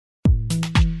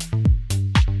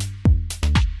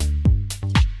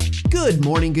Good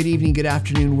morning, good evening, good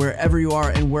afternoon, wherever you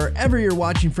are and wherever you're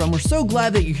watching from. We're so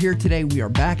glad that you're here today. We are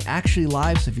back actually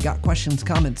live, so if you got questions,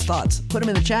 comments, thoughts, put them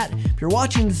in the chat. If you're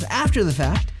watching this after the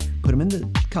fact, put them in the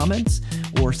comments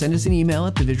or send us an email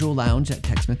at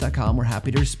thevisuallounge@techsmith.com. We're happy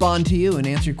to respond to you and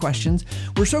answer your questions.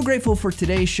 We're so grateful for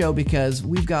today's show because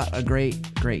we've got a great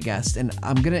guest, and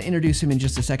I'm going to introduce him in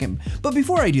just a second. But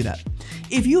before I do that,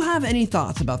 if you have any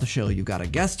thoughts about the show, you've got a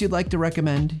guest you'd like to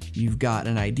recommend, you've got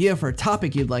an idea for a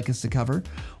topic you'd like us to cover,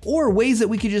 or ways that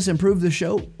we could just improve the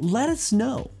show, let us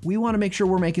know. We want to make sure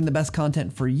we're making the best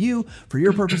content for you, for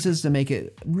your purposes, to make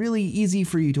it really easy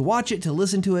for you to watch it, to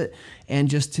listen to it, and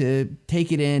just to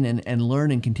take it in and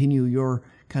learn and continue your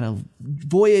kind of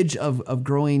voyage of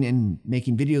growing and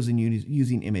making videos and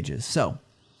using images. So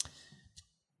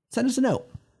send us a note.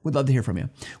 We'd love to hear from you.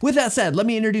 With that said, let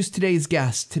me introduce today's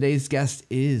guest. Today's guest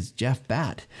is Jeff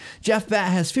Batt. Jeff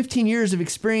Batt has 15 years of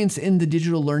experience in the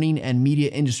digital learning and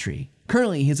media industry.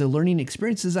 Currently, he's a learning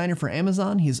experience designer for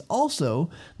Amazon. He's also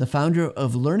the founder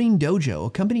of Learning Dojo, a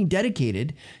company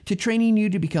dedicated to training you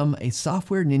to become a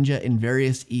software ninja in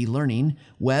various e-learning,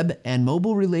 web, and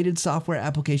mobile-related software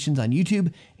applications on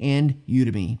YouTube and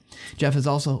Udemy. Jeff has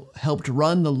also helped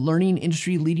run the learning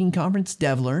industry leading conference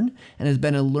DevLearn and has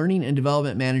been a learning and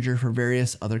development manager for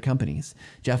various other companies.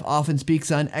 Jeff often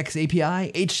speaks on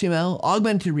XAPI, HTML,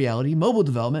 augmented reality, mobile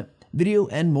development, video,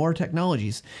 and more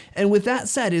technologies. And with that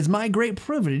said, it's my great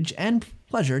privilege and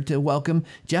pleasure to welcome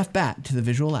Jeff Batt to the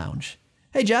Visual Lounge.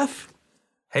 Hey, Jeff.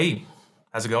 Hey,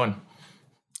 how's it going?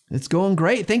 It's going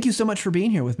great. Thank you so much for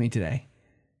being here with me today.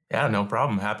 Yeah, no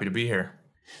problem. Happy to be here.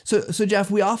 So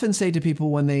Jeff, we often say to people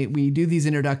when we do these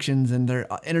introductions, and their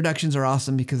introductions are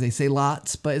awesome because they say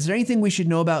lots, but is there anything we should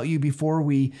know about you before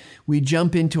we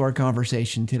jump into our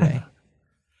conversation today?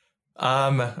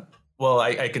 Well,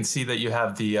 I can see that you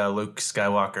have the Luke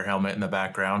Skywalker helmet in the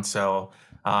background. So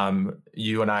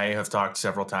you and I have talked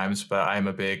several times, but I'm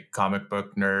a big comic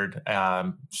book nerd,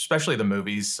 especially the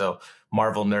movies. So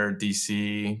Marvel nerd,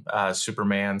 DC,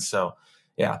 Superman. So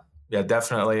yeah,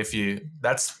 definitely.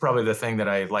 That's probably the thing that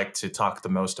I like to talk the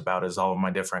most about is all of my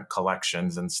different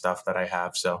collections and stuff that I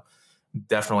have. So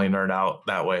definitely nerd out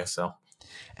that way. So.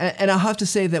 And I'll have to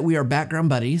say that we are background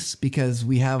buddies because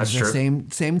we have That's the true.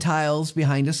 same tiles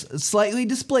behind us, slightly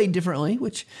displayed differently,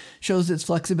 which shows its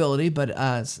flexibility. But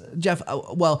Jeff,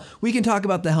 well, we can talk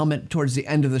about the helmet towards the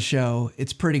end of the show.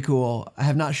 It's pretty cool. I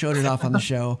have not showed it off on the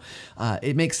show.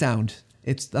 It makes sound.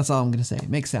 That's all I'm going to say. It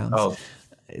makes sounds. Oh,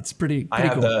 it's pretty I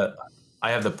have cool.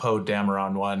 I have the Poe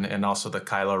Dameron one, and also the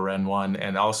Kylo Ren one,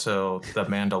 and also the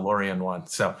Mandalorian one.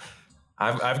 So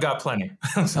I've got plenty.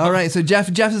 All right. So Jeff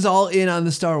is all in on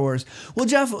the Star Wars. Well,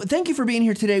 Jeff, thank you for being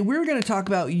here today. We're going to talk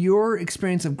about your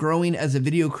experience of growing as a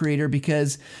video creator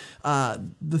because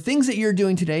the things that you're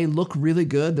doing today look really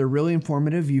good. They're really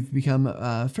informative. You've become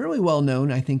fairly well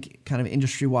known, I think, kind of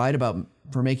industry wide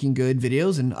for making good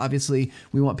videos. And obviously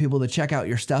we want people to check out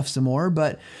your stuff some more,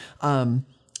 but so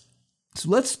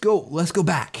let's go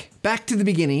back to the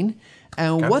beginning.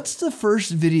 And What's the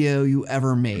first video you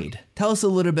ever made? Tell us a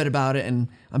little bit about it. And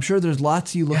I'm sure there's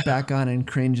lots you look back on and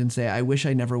cringe and say, I wish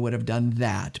I never would have done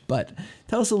that. But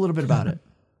tell us a little bit about it.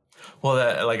 Well,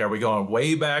 are we going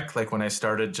way back? Like when I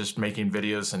started just making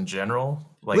videos in general?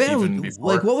 Even before?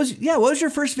 Like what was your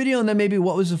first video? And then maybe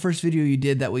what was the first video you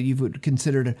did that you would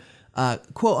consider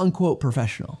quote unquote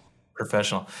professional?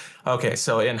 Professional. Okay.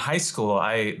 So in high school,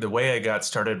 the way I got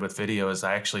started with video is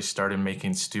I actually started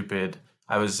making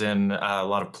I was in a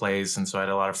lot of plays, and so I had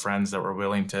a lot of friends that were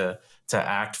willing to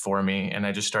act for me, and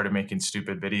I just started making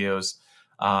stupid videos.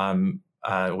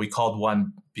 We called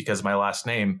one, because of my last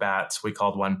name, Bats, we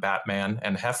called one Batman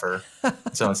and Heifer.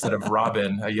 So instead of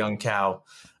Robin, a young cow.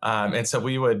 And so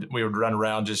we would run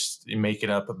around just making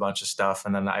up a bunch of stuff,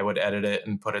 and then I would edit it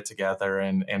and put it together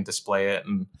and display it,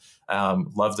 and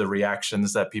love the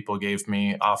reactions that people gave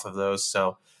me off of those.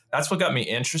 So that's what got me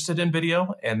interested in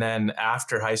video. And then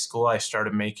after high school, I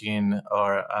started making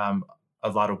a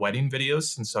lot of wedding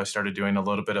videos. And so I started doing a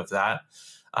little bit of that,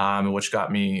 which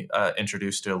got me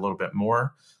introduced to a little bit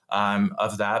more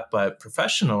of that. But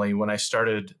professionally, when I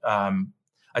started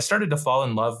to fall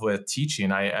in love with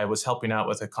teaching. I was helping out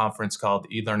with a conference called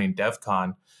eLearning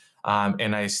DevCon.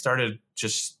 And I started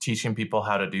just teaching people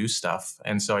how to do stuff.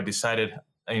 And so I decided,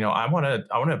 I want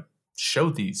to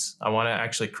show these. I want to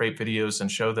actually create videos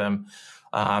and show them.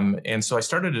 And so I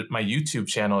started my YouTube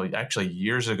channel actually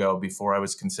years ago before I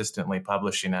was consistently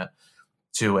publishing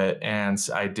to it. And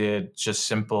I did just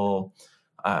simple,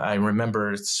 I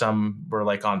remember some were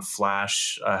like on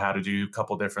Flash, how to do a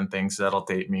couple different things. That'll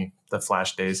date me, the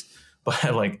Flash days. But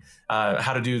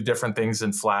how to do different things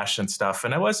in Flash and stuff.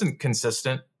 And I wasn't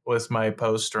consistent with my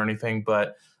post or anything,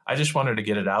 but I just wanted to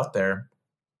get it out there.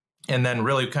 And then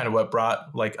really kind of what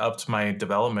brought like up to my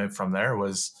development from there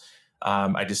was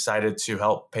I decided to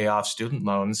help pay off student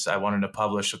loans. I wanted to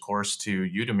publish a course to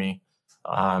Udemy.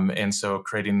 And so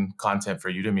creating content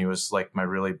for Udemy was like my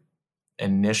really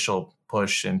initial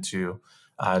push into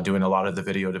doing a lot of the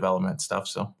video development stuff.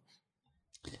 So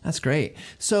That's great.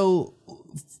 So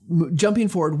jumping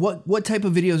forward, what type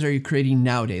of videos are you creating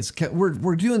nowadays?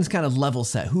 We're doing this kind of level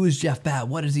set. Who is Jeff Batt?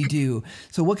 What does he do?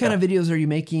 So what kind of videos are you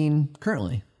making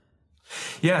currently?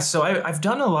 Yeah, so I've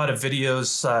done a lot of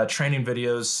videos, training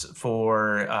videos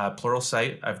for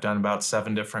Pluralsight. I've done about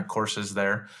 7 different courses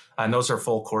there. And those are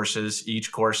full courses.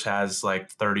 Each course has like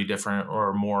 30 different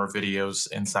or more videos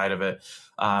inside of it.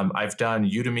 I've done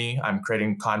Udemy. I'm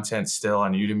creating content still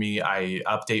on Udemy. I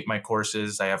update my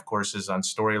courses. I have courses on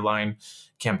Storyline,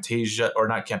 Camtasia, or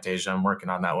not Camtasia, I'm working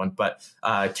on that one, but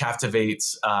Captivate.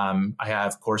 I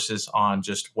have courses on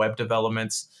just web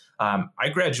developments. I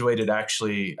graduated I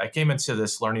came into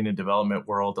this learning and development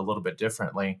world a little bit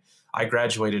differently. I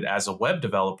graduated as a web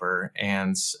developer.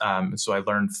 And so I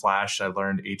learned Flash, I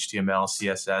learned HTML,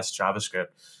 CSS, JavaScript.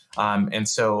 And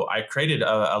so I created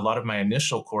a lot of my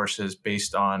initial courses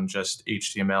based on just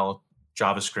HTML,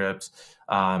 JavaScript,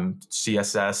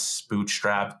 CSS,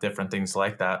 Bootstrap, different things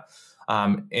like that.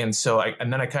 And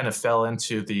then I kind of fell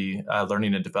into the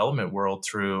learning and development world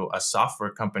through a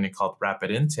software company called Rapid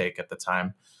Intake at the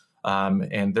time.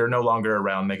 And they're no longer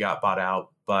around. They got bought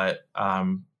out, but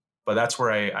that's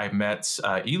where I met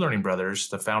eLearning Brothers,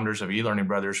 the founders of eLearning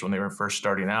Brothers, when they were first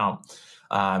starting out,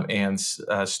 and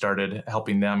started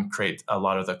helping them create a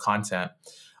lot of the content.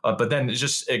 But then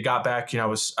it got back. I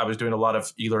was doing a lot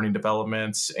of e-learning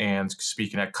developments and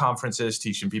speaking at conferences,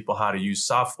 teaching people how to use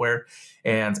software,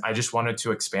 and I just wanted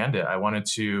to expand it. I wanted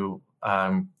to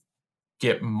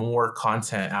get more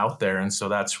content out there. And so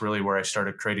that's really where I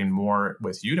started creating more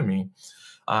with Udemy,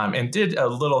 and did a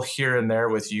little here and there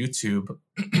with YouTube.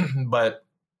 But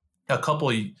a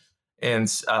couple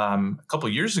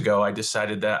years ago, I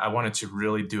decided that I wanted to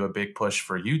really do a big push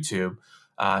for YouTube,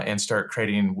 and start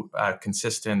creating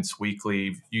consistent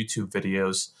weekly YouTube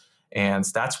videos. And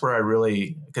that's where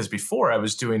because before I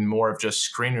was doing more of just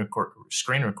screen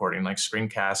recording, like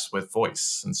screencasts with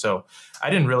voice. And so I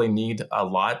didn't really need a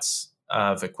lot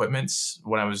of equipment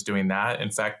when I was doing that.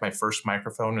 In fact, my first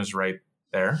microphone is right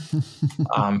there,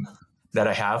 that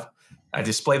I have. I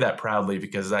display that proudly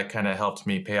because that kind of helped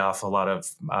me pay off a lot of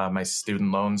my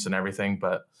student loans and everything.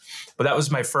 But that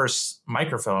was my first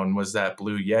microphone, was that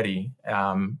Blue Yeti.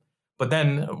 But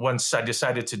then once I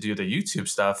decided to do the YouTube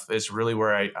stuff is really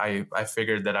where I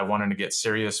figured that I wanted to get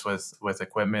serious with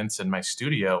equipment in my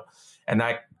studio. And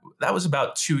that was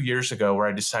about 2 years ago where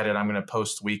I decided I'm going to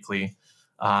post weekly.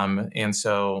 And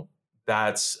so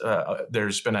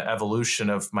there's been an evolution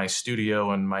of my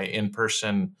studio and my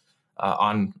in-person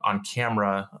on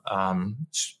camera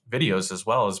videos as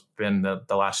well, has been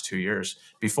the last 2 years.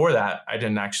 Before that, I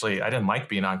didn't like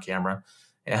being on camera.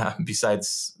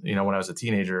 Besides, when I was a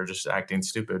teenager, just acting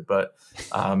stupid. But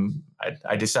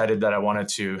I decided that I wanted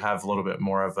to have a little bit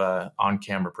more of a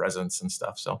on-camera presence and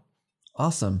stuff. So.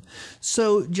 Awesome.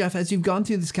 So Jeff, as you've gone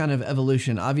through this kind of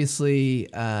evolution, obviously,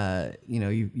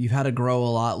 you've had to grow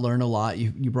a lot, learn a lot.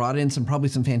 You brought in probably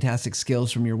some fantastic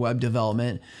skills from your web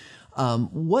development.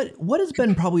 What has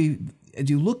been probably, as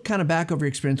you look kind of back over your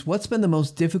experience, what's been the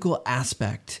most difficult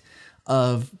aspect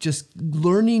of just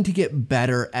learning to get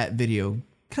better at video,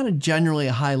 kind of generally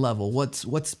a high level? What's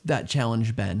that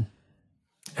challenge been?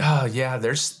 Yeah,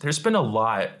 there's been a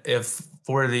lot.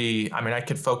 I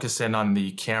could focus in on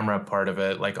the camera part of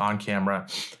it, like on camera.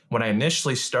 When I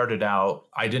initially started out,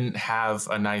 I didn't have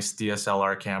a nice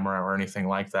DSLR camera or anything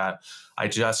like that. I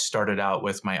just started out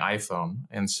with my iPhone.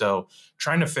 And so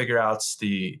trying to figure out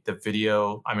the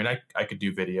video, I could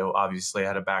do video, obviously I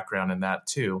had a background in that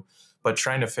too, but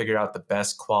trying to figure out the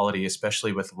best quality,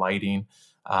 especially with lighting,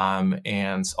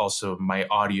 and also my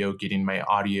audio, getting my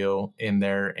audio in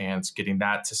there and getting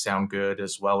that to sound good,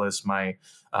 as well as my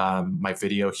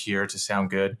video here to sound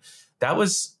good. That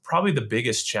was probably the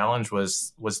biggest challenge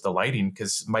was the lighting,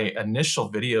 because my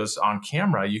initial videos on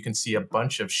camera, you can see a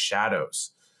bunch of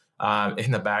shadows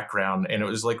in the background, and it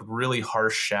was like really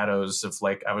harsh shadows of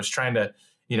like I was trying to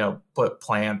put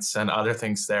plants and other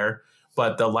things there,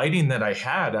 but the lighting that I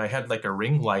had like a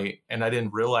ring light, and I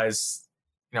didn't realize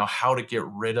how to get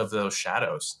rid of those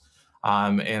shadows.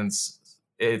 And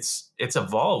it's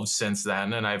evolved since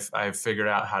then. And I've figured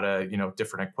out how to,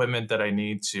 different equipment that I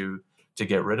need to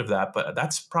get rid of that. But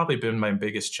that's probably been my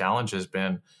biggest challenge, has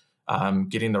been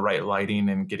getting the right lighting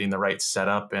and getting the right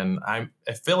setup. And I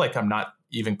feel like I'm not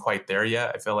even quite there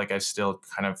yet. I feel like I'm still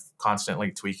kind of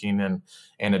constantly tweaking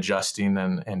and adjusting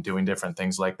and doing different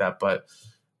things like that. But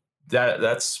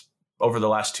that's over the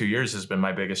last 2 years has been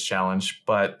my biggest challenge.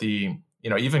 But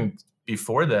even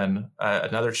before then,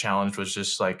 another challenge was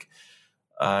just like,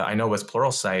 I know with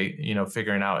Pluralsight,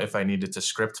 figuring out if I needed to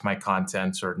script my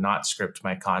content or not script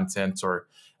my content, or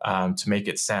to make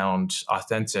it sound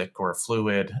authentic or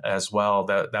fluid as well.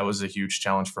 That was a huge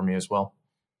challenge for me as well.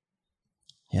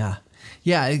 Yeah.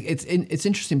 Yeah. It's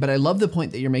interesting, but I love the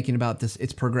point that you're making about this.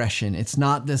 It's progression. It's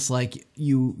not this like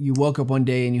you woke up one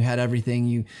day and you had everything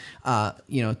you're at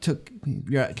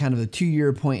kind of the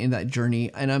 2-year point in that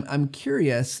journey. And I'm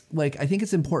curious, like, I think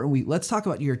it's important. Let's talk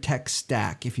about your tech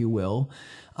stack, if you will.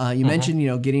 You mentioned,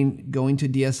 going to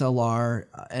DSLR,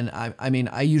 and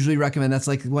I usually recommend that's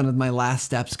like one of my last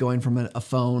steps, going from a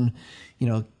phone,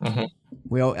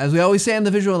 as we always say in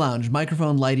the Visual Lounge,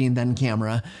 microphone, lighting, then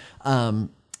camera.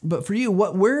 But for you,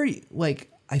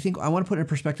 I think I want to put it in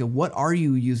perspective. What are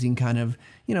you using kind of,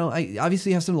 I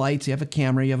obviously have some lights, you have a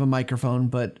camera, you have a microphone,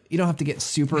 but you don't have to get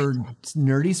super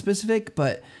nerdy specific,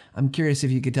 but I'm curious if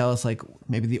you could tell us like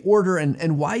maybe the order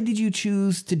and why did you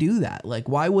choose to do that? Like,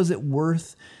 why was it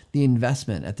worth the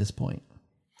investment at this point?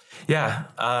 Yeah.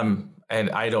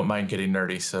 And I don't mind getting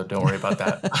nerdy, so don't worry about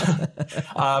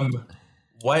that.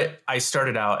 What I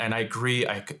started out, and I agree,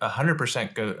 I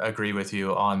 100% agree with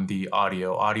you on the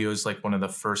audio. Audio is like one of the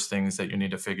first things that you need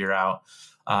to figure out.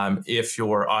 If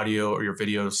your audio or your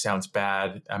video sounds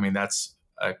bad, that's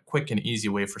a quick and easy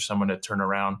way for someone to turn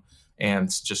around and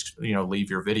just,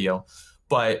 leave your video.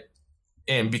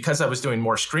 And because I was doing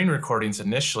more screen recordings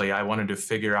initially, I wanted to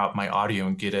figure out my audio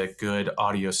and get a good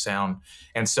audio sound.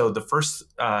 And so the first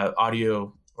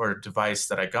audio or device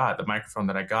that I got, the microphone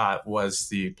that I got, was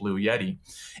the Blue Yeti.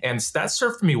 And that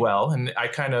served me well. And I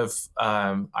kind of,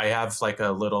 I have like a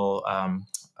little,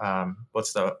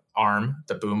 what's the arm,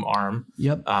 the boom arm,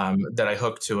 Yep. That I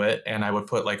hooked to it. And I would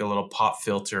put like a little pop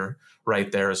filter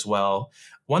right there as well.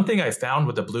 One thing I found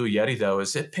with the Blue Yeti, though,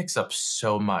 is it picks up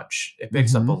so much. It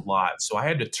picks up a lot. So I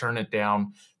had to turn it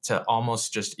down to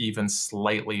almost just even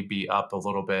slightly be up a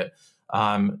little bit.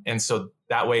 And so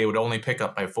that way it would only pick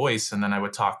up my voice, and then I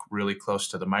would talk really close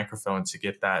to the microphone to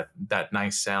get that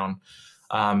nice sound.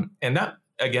 And that,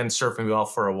 again, served me well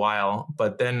for a while.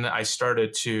 But then I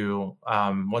started to,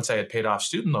 once I had paid off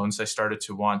student loans, I started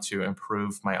to want to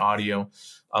improve my audio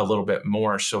a little bit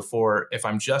more. So if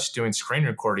I'm just doing screen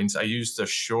recordings, I use the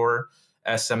Shure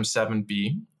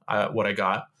SM7B, what I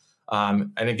got.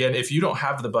 And again, if you don't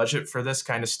have the budget for this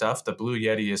kind of stuff, the Blue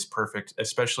Yeti is perfect,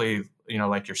 especially,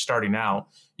 like you're starting out,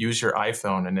 use your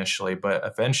iPhone initially, but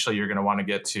eventually you're going to want to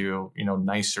get to,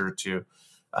 nicer to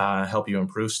help you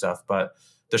improve stuff. But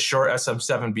the Shure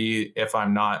SM7B, if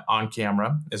I'm not on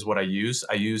camera, is what I use.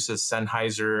 I use a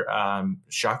Sennheiser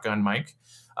shotgun mic.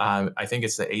 I think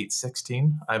it's the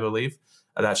 816, I believe.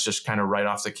 That's just kind of right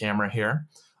off the camera here.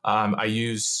 I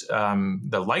use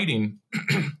the lighting,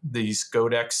 these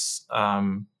Godox,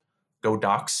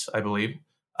 I believe,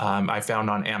 I found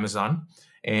on Amazon.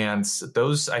 And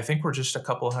those, I think, were just a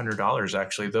couple $100,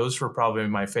 actually. Those were probably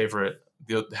my favorite,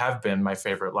 have been my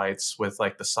favorite lights with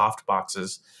like the soft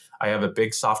boxes. I have a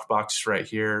big soft box right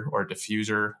here, or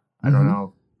diffuser. I don't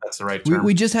know. That's the right term.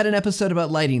 We just had an episode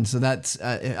about lighting, so that's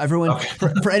everyone.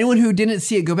 Okay. for anyone who didn't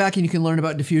see it, go back and you can learn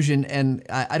about diffusion. And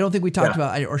I don't think we talked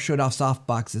about or showed off soft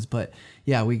boxes, but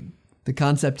yeah, the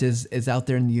concept is out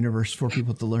there in the universe for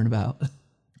people to learn about.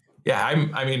 Yeah,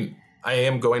 I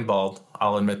am going bald.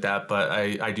 I'll admit that, but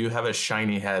I do have a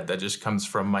shiny head that just comes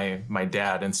from my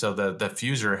dad, and so the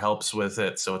diffuser helps with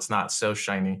it, so it's not so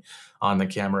shiny on the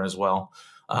camera as well.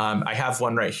 I have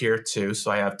one right here too. So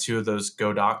I have two of those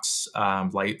Godox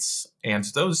lights, and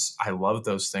I love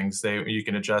those things. You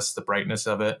can adjust the brightness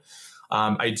of it.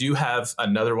 I do have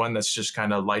another one that's just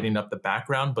kind of lighting up the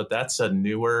background, but that's a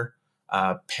newer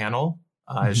panel.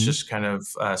 It's just kind of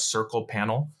a circle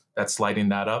panel that's lighting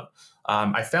that up.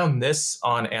 I found this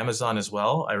on Amazon as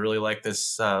well. I really like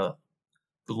this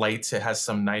light. It has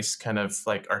some nice kind of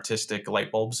like artistic light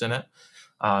bulbs in it.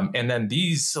 And then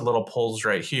these little poles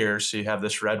right here. So you have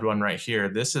this red one right here.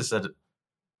 This is a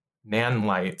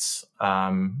Nanlite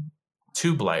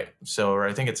tube light. Or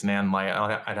I think it's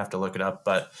Nanlite. I'd have to look it up.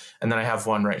 And then I have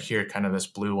one right here, kind of this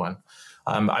blue one.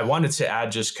 I wanted to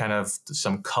add just kind of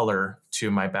some color to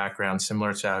my background,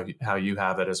 similar to how you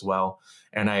have it as well.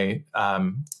 And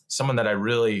someone that I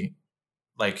really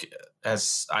like,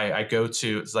 as I go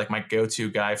to, it's like my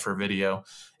go-to guy for video,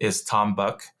 is Tom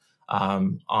Buck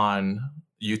on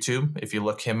YouTube. If you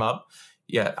look him up,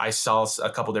 yeah, I saw a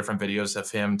couple different videos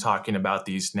of him talking about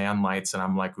these NAND lights, and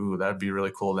I'm like, ooh, that'd be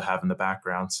really cool to have in the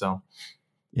background. So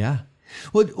Yeah.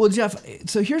 Well, Jeff,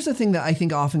 so here's the thing that I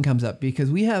think often comes up,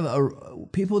 because we have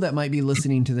people that might be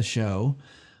listening to the show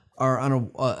are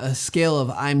on a scale of,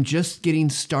 I'm just getting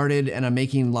started and I'm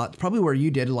making probably where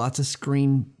you did, lots of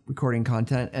screen recording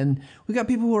content. And we got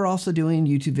people who are also doing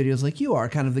YouTube videos like you are,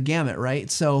 kind of the gamut,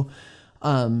 right? So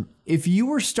if you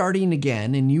were starting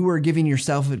again and you were giving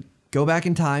yourself go back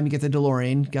in time, you get the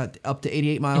DeLorean, got up to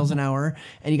 88 miles an hour,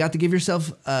 and you got to give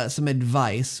yourself some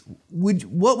advice,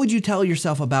 what would you tell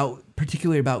yourself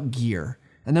particularly about gear?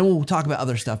 And then we'll talk about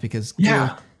other stuff, because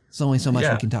gear, there's only so much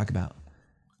we can talk about.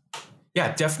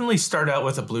 Yeah, definitely start out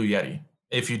with a Blue Yeti.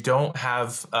 If you don't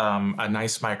have a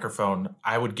nice microphone,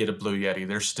 I would get a Blue Yeti.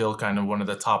 They're still kind of one of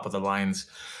the top of the lines.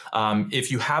 If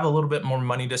you have a little bit more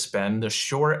money to spend, the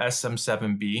Shure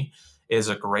SM7B is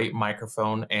a great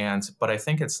microphone, but I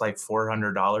think it's like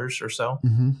 $400 or so.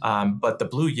 Mm-hmm. But the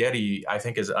Blue Yeti, I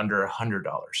think, is under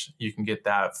 $100. You can get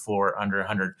that for under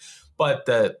 $100. But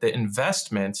the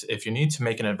investment, if you need to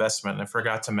make an investment, and I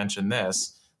forgot to mention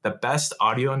this, the best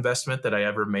audio investment that I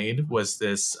ever made was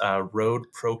this Rode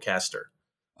Procaster.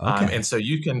 Okay. And so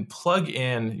you can plug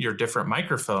in your different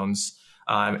microphones,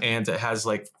 and it has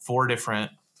like 4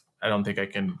 different, I don't think I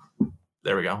can,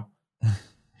 there we go.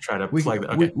 Try to plug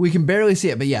that. Okay. We can barely see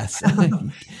it, but yes.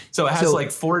 So it has like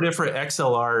 4 different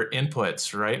XLR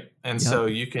inputs, right? And so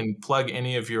you can plug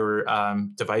any of your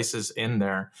devices in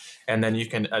there, and then you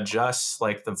can adjust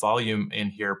like the volume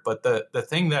in here. But the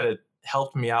thing that it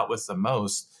helped me out with the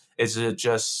most is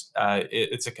it's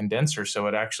a condenser, so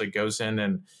it actually goes in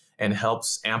and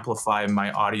helps amplify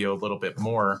my audio a little bit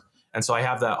more. And so I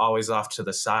have that always off to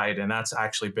the side, and that's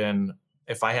actually been,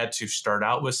 if I had to start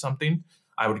out with something,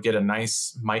 I would get a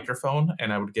nice microphone,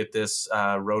 and I would get this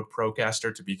Rode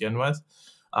Procaster to begin with.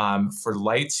 For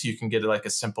lights, you can get like a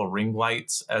simple ring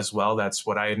light as well. That's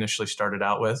what I initially started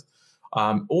out with.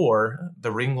 Or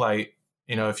the ring light,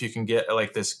 if you can get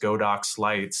like this Godox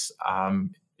lights,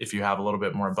 if you have a little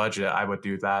bit more budget, I would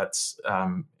do that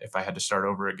if I had to start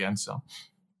over again. So.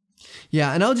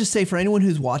 Yeah, and I'll just say, for anyone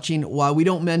who's watching, while we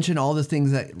don't mention all the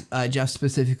things that Jeff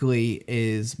specifically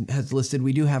has listed,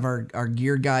 we do have our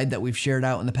gear guide that we've shared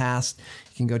out in the past.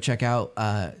 You can go check out.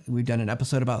 We've done an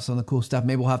episode about some of the cool stuff.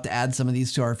 Maybe we'll have to add some of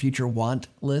these to our future want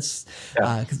lists,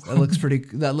 because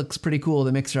that looks pretty cool.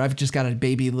 The mixer, I've just got a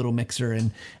baby little mixer,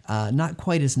 and not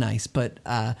quite as nice. But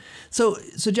so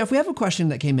Jeff, we have a question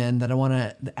that came in that I want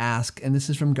to ask, and this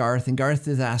is from Garth. And Garth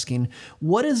is asking,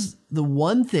 what is the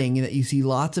one thing that you see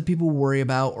lots of people worry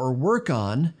about or work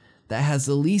on that has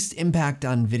the least impact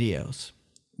on videos?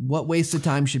 What waste of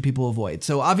time should people avoid?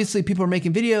 So obviously people are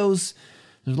making videos.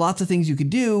 There's lots of things you could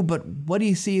do, but what do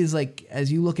you see is, like,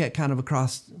 as you look at kind of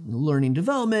across learning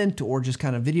development or just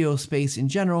kind of video space in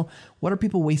general, what are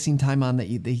people wasting time on that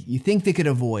you think they could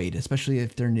avoid, especially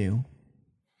if they're new?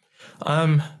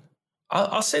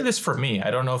 I'll say this for me.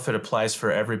 I don't know if it applies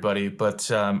for everybody, but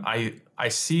I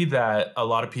see that a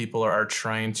lot of people are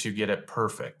trying to get it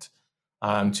perfect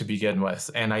to begin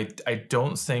with. And I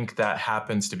don't think that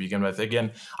happens to begin with.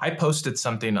 Again, I posted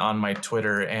something on my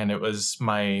Twitter, and it was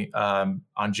on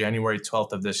January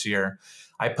 12th of this year,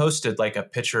 I posted like a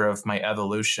picture of my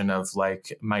evolution of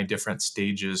like my different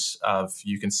stages of,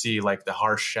 you can see like the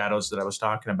harsh shadows that I was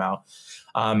talking about.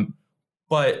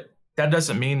 But that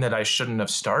doesn't mean that I shouldn't have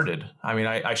started. I mean,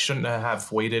 I shouldn't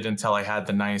have waited until I had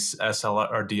the nice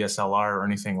SLR or DSLR or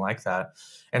anything like that.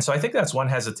 And so I think that's one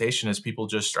hesitation, is people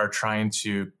just are trying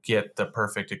to get the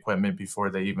perfect equipment before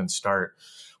they even start.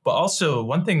 But also,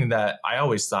 one thing that I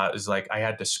always thought is, like, I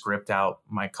had to script out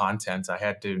my content. I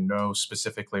had to know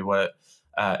specifically what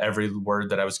every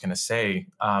word that I was going to say.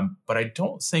 But I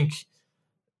don't think,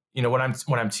 when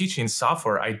I'm teaching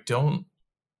software,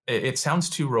 it sounds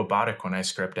too robotic when I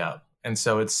script out. And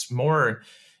so it's more,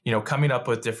 coming up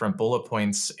with different bullet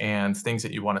points and things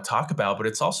that you want to talk about, but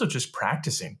it's also just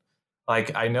practicing.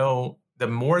 Like, I know the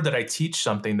more that I teach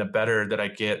something, the better that I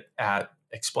get at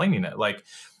explaining it. Like,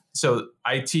 so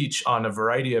I teach on a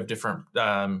variety of different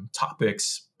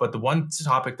topics, but the one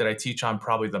topic that I teach on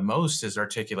probably the most is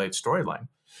Articulate Storyline.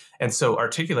 And so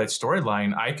Articulate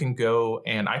Storyline, I can go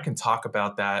and I can talk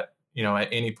about that, at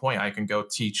any point. I can go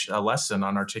teach a lesson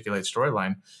on Articulate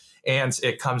Storyline, and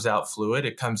it comes out fluid.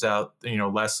 It comes out,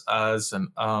 less uhs and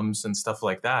ums and stuff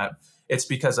like that. It's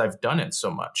because I've done it so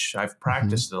much. I've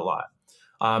practiced it a lot.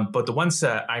 But the ones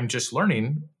that I'm just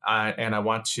learning and I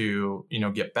want to,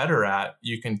 get better at,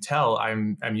 you can tell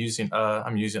I'm using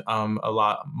a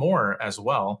lot more as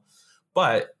well.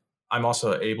 But I'm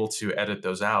also able to edit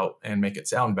those out and make it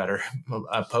sound better,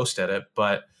 post edit.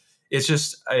 But it's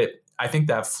just I think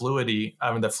that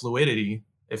the fluidity,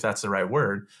 if that's the right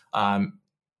word,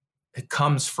 it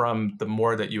comes from the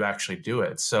more that you actually do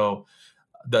it. So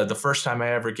the first time I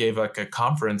ever gave like a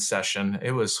conference session,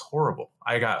 it was horrible.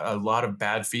 I got a lot of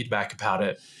bad feedback about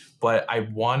it, but I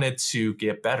wanted to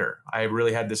get better. I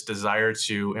really had this desire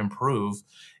to improve,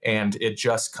 and it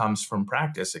just comes from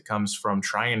practice. It comes from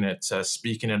trying it,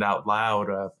 speaking it out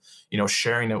loud,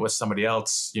 sharing it with somebody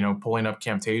else, pulling up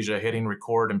Camtasia, hitting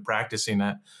record and practicing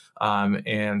it,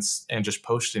 and just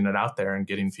posting it out there and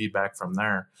getting feedback from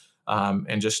there,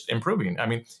 and just improving. I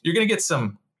mean, you're going to get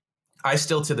some. I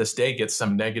still to this day get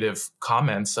some negative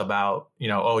comments about,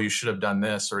 oh, you should have done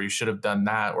this or you should have done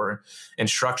that, or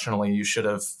instructionally you should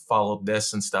have followed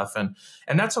this and stuff. And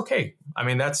that's okay. I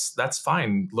mean, that's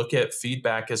fine. Look at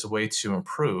feedback as a way to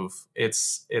improve.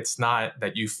 It's not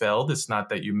that you failed. It's not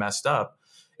that you messed up.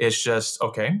 It's just,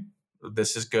 okay,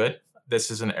 this is good.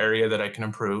 This is an area that I can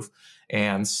improve,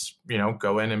 and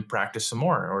go in and practice some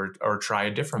more, or try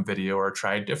a different video, or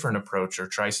try a different approach, or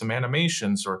try some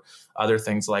animations or other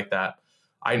things like that.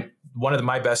 One of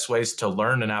my best ways to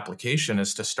learn an application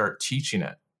is to start teaching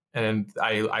it. And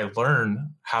I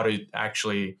learn how to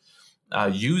actually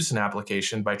use an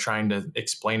application by trying to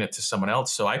explain it to someone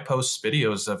else. So I post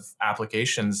videos of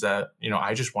applications that,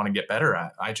 I just want to get better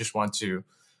at. I just want to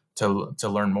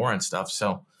learn more and stuff.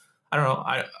 So I don't know.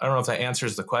 I don't know if that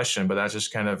answers the question, but that's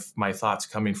just kind of my thoughts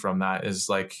coming from that is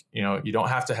like, you don't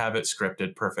have to have it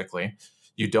scripted perfectly.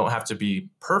 You don't have to be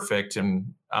perfect.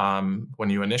 And when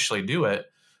you initially do it,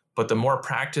 but the more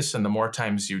practice and the more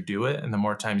times you do it and the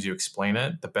more times you explain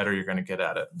it, the better you're going to get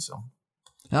at it. So.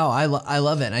 Oh, I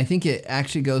love it. And I think it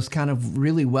actually goes kind of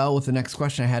really well with the next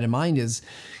question I had in mind is,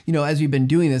 as you've been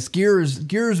doing this,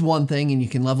 gear's one thing and you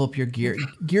can level up your gear.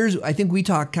 Gears, I think we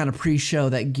talked kind of pre-show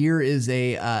that gear is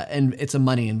and it's a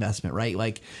money investment, right?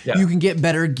 Like You can get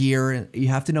better gear, you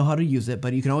have to know how to use it,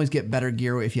 but you can always get better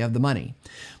gear if you have the money.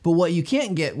 But what you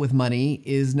can't get with money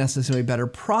is necessarily better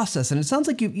process. And it sounds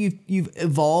like you've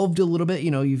evolved a little bit.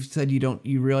 You've said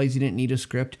you realize you didn't need a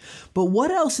script. But what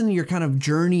else in your kind of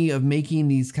journey of making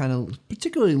these kind of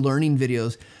particularly learning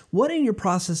videos, what in your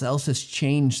process else has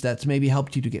changed that's maybe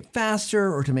helped you to get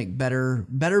faster or to make better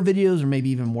videos or maybe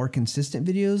even more consistent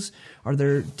videos? Are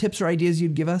there tips or ideas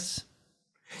you'd give us?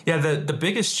 Yeah, the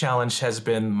biggest challenge has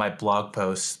been my blog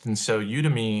posts. And so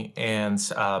Udemy and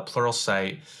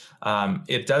Pluralsight,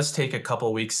 it does take a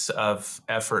couple weeks of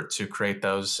effort to create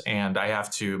those, and I have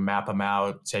to map them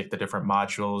out, take the different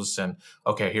modules, and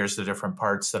okay, here's the different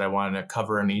parts that I want to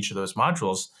cover in each of those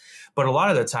modules. But a lot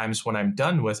of the times when I'm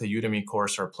done with a Udemy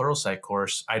course or a Pluralsight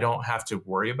course, I don't have to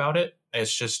worry about it.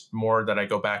 It's just more that I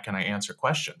go back and I answer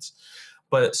questions.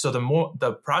 But so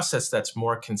the process that's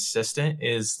more consistent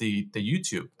is the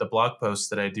YouTube, the blog posts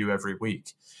that I do every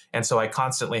week. And so I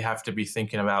constantly have to be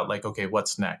thinking about like, okay,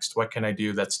 what's next? What can I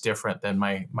do that's different than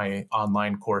my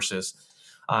online courses?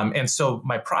 And so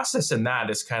my process in that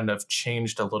has kind of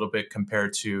changed a little bit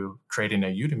compared to creating a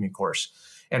Udemy course.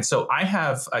 And so I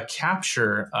have a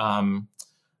capture. I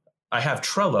have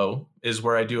Trello is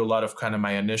where I do a lot of kind of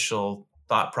my initial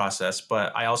thought process,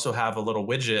 but I also have a little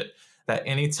widget that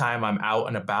anytime I'm out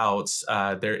and about,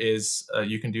 there is,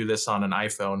 you can do this on an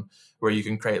iPhone where you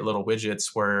can create little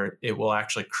widgets where it will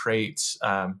actually create,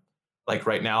 like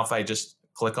right now, if I just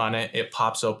click on it, it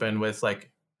pops open with like,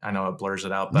 I know it blurs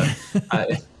it out, but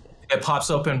it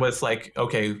pops open with like,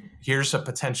 okay, here's a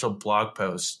potential blog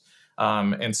post.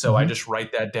 And so I just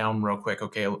write that down real quick.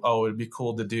 Okay. Oh, it'd be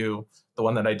cool to do. The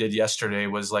one that I did yesterday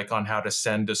was like on how to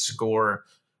send a score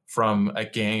from a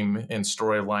game in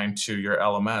Storyline to your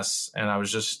LMS. And I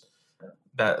was just,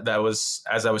 that was,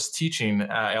 as I was teaching,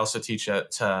 I also teach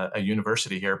at a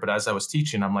university here, but as I was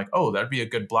teaching, I'm like, oh, that'd be a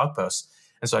good blog post.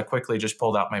 And so I quickly just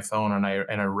pulled out my phone and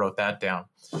I wrote that down.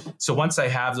 So once I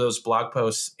have those blog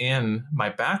posts in my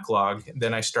backlog,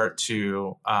 then I start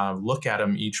to look at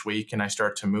them each week and I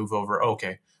start to move over.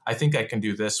 Okay, I think I can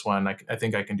do this one. I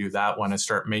think I can do that one, and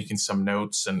start making some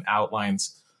notes and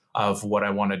outlines of what I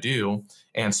want to do.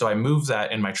 And so I move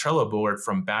that in my Trello board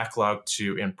from backlog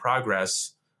to in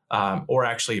progress, or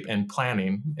actually in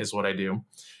planning is what I do.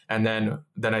 And then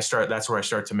that's where I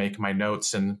start to make my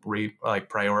notes and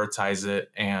prioritize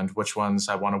it, and which ones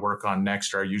I want to work on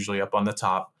next are usually up on the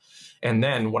top. And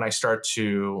then when I start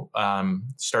to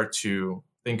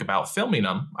think about filming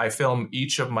them, I film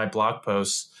each of my blog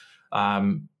posts.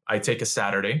 I take a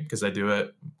Saturday because I do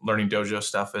it. Learning Dojo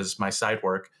stuff is my side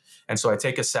work. And so I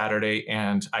take a Saturday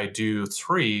and I do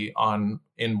 3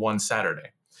 in one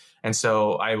Saturday. And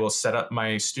so I will set up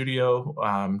my studio,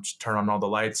 turn on all the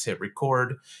lights, hit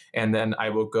record, and then I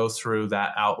will go through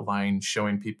that outline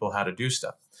showing people how to do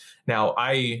stuff. Now,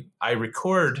 I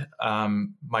record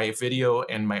my video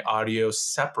and my audio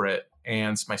separate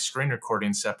and my screen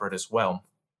recording separate as well.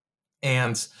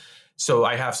 And so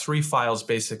I have 3 files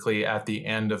basically at the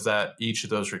end of each of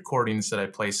those recordings that I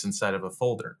place inside of a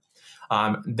folder.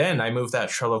 Then I move that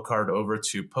Trello card over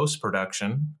to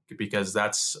post-production, because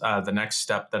that's the next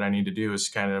step that I need to do, is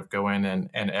kind of go in and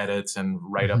edit and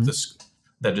write up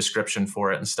the description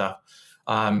for it and stuff.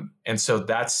 And so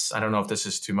I don't know if this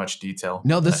is too much detail.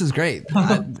 No, this is great.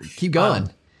 Keep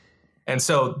going. And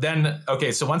so then,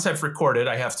 so once I've recorded,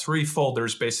 I have 3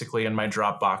 folders basically in my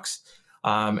Dropbox.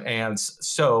 And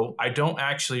so I don't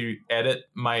actually edit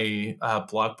my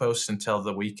blog posts until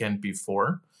the weekend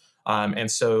before.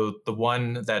 And so the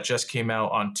one that just came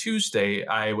out on Tuesday,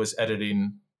 I was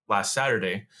editing last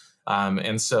Saturday.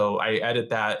 And so I edit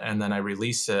that and then I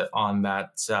release it on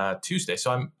that Tuesday.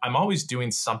 So I'm always doing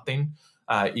something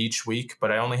each week,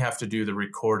 but I only have to do the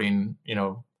recording,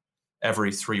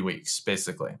 every 3 weeks,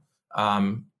 basically.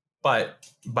 But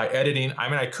by editing,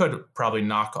 I could probably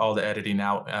knock all the editing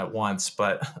out at once,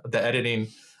 but the editing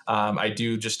I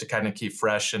do just to kind of keep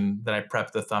fresh, and then I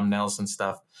prep the thumbnails and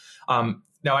stuff.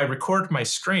 Now I record my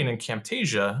screen in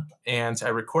Camtasia, and I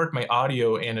record my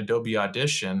audio in Adobe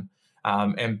Audition.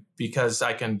 And because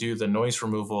I can do the noise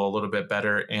removal a little bit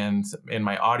better in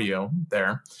my audio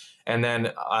there. And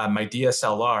then my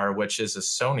DSLR, which is a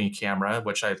Sony camera,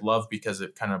 which I love because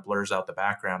it kind of blurs out the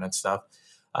background and stuff.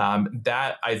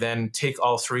 That I then take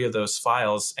all 3 of those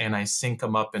files and I sync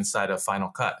them up inside of Final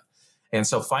Cut. And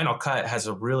so Final Cut has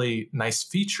a really nice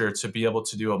feature to be able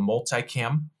to do a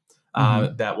multicam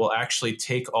that will actually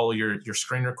take all your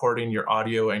screen recording, your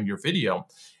audio, and your video,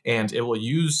 and it will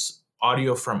use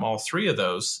audio from all 3 of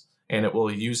those, and it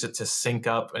will use it to sync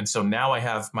up. And so now I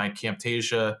have my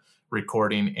Camtasia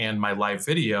recording and my live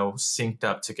video synced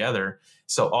up together.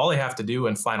 So all I have to do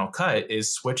in Final Cut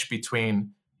is switch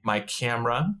between my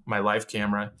camera, my live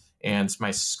camera, and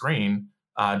my screen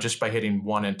just by hitting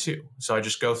 1 and 2. So I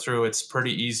just go through. It's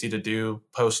pretty easy to do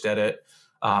post edit.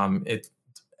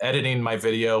 Editing my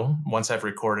video once I've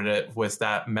recorded it with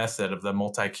that method of the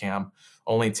multicam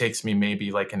only takes me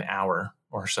maybe like an hour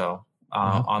or so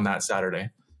on that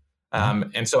Saturday.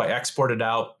 And so I export it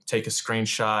out, take a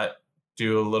screenshot,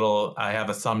 I have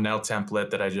a thumbnail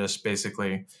template that I just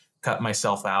basically cut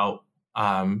myself out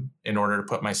in order to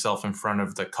put myself in front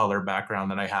of the color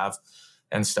background that I have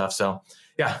and stuff. So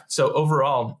yeah. So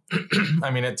overall,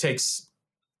 it takes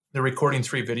the recording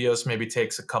 3 videos maybe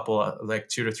takes a couple of like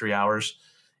 2 to 3 hours.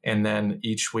 And then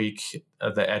each week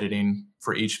the editing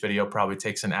for each video probably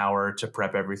takes an hour to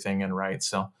prep everything and write.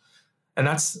 So, and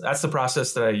that's the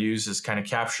process that I use, is kind of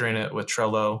capturing it with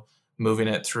Trello, moving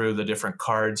it through the different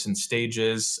cards and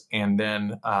stages, and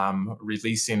then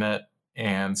releasing it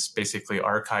and basically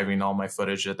archiving all my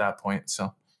footage at that point.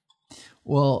 So.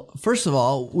 Well, first of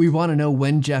all, we want to know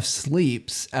when Jeff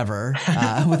sleeps ever,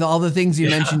 with all the things you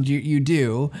mentioned you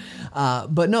do.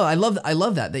 But no, I love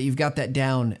that you've got that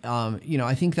down.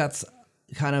 I think that's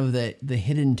kind of the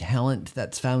hidden talent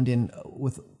that's found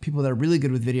with people that are really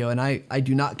good with video. And I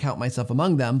do not count myself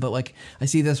among them, but like I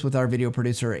see this with our video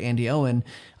producer, Andy Owen,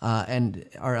 and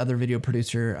our other video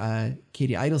producer,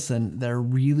 Katie Idelson. They're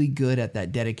really good at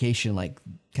that dedication, like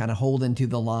kind of holding to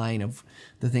the line of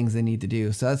the things they need to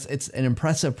do. So it's an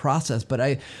impressive process. But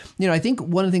I think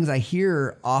one of the things I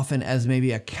hear often as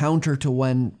maybe a counter to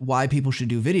why people should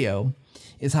do video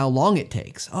is how long it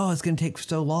takes. Oh, it's going to take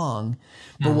so long.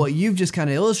 But what you've just kind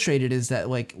of illustrated is that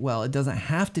it doesn't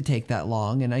have to take that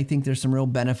long. And I think there's some real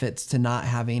benefits to not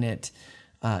having it.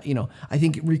 I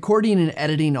think recording and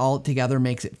editing all together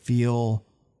makes it feel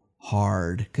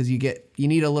hard, because you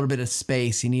need a little bit of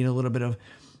space. You need a little bit of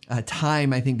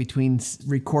time, I think, between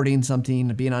recording something,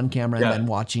 being on camera, and then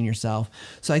watching yourself.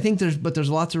 So I think there's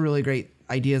lots of really great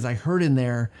ideas I heard in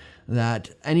there that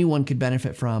anyone could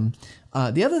benefit from.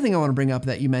 The other thing I want to bring up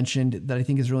that you mentioned that I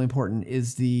think is really important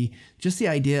is the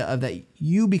idea of that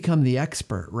you become the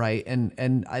expert, right?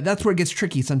 And that's where it gets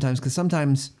tricky sometimes, because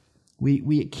sometimes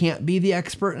we can't be the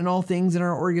expert in all things in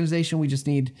our organization. We just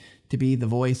need to be the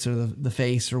voice or the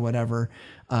face or whatever.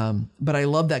 But I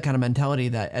love that kind of mentality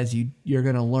that as you're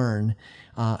going to learn,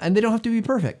 and they don't have to be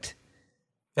perfect.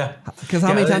 Yeah. Because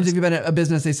how many times have you been at a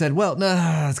business, they said, well,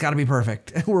 no, it's got to be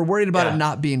perfect. We're worried about it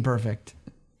not being perfect.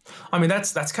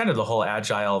 That's kind of the whole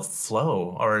agile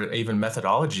flow, or even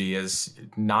methodology, is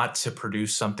not to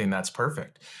produce something that's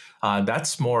perfect.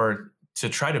 That's more to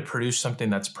try to produce something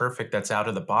that's perfect, that's out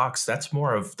of the box, that's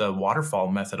more of the waterfall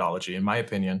methodology, in my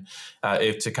opinion.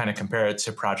 If to kind of compare it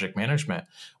to project management,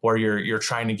 where you're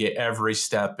trying to get every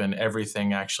step and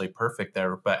everything actually perfect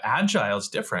there. But agile is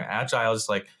different. Agile is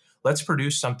like, let's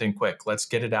produce something quick. Let's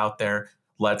get it out there.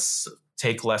 Let's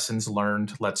take lessons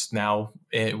learned. Let's now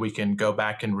we can go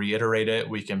back and reiterate it.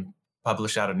 We can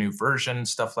publish out a new version,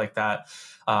 stuff like that.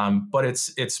 But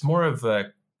it's more of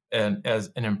as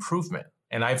an improvement.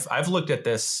 And I've looked at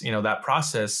this, that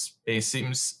process. It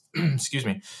seems, excuse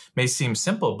me, may seem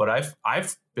simple, but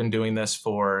I've been doing this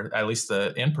for at least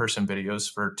the in-person videos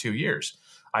for 2 years.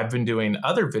 I've been doing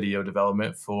other video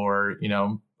development for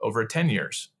over 10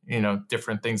 years.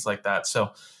 Different things like that.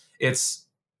 So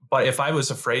but if I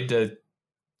was afraid to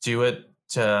do it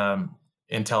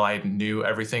until I knew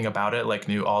everything about it, like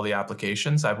knew all the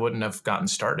applications, I wouldn't have gotten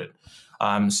started.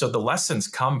 So the lessons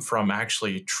come from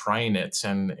actually trying it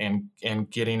and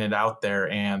getting it out there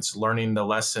and learning the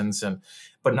lessons,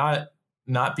 but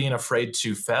not being afraid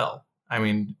to fail. I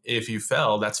mean, if you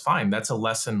fail, that's fine. That's a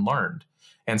lesson learned.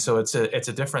 And so it's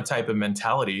a different type of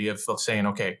mentality of saying,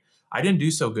 okay, I didn't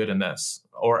do so good in this,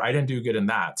 or I didn't do good in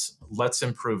that. Let's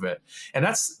improve it. And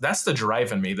that's the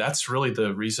drive in me. That's really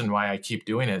the reason why I keep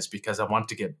doing it, is because I want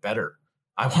to get better.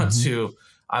 I want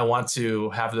to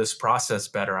have this process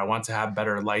better. I want to have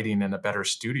better lighting and a better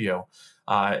studio.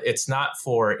 It's not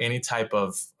for any type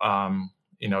of,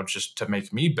 just to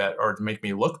make me better or to make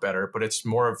me look better, but it's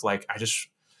more of like,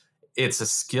 it's a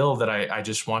skill that I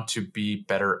just want to be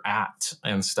better at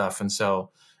and stuff. And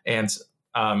so,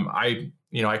 I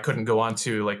couldn't go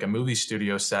onto like a movie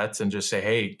studio set and just say,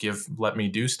 hey, let me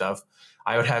do stuff.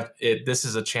 I would have it. This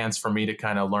is a chance for me to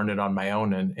kind of learn it on my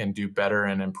own and do better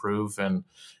and improve.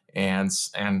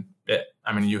 If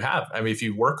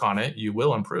you work on it, you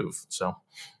will improve. So.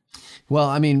 Well,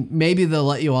 I mean, maybe they'll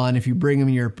let you on if you bring them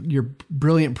your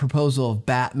brilliant proposal of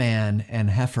Batman and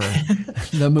Heifer,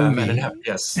 the movie. Batman and Heifer,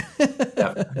 yes.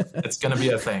 It's going to be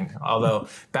a thing. Although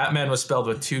Batman was spelled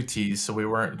with 2 T's, so we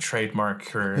weren't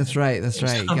trademark. That's right.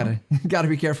 Gotta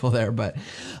be careful there. But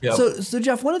yep. So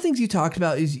Jeff, one of the things you talked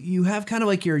about is you have kind of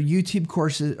like your YouTube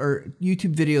courses or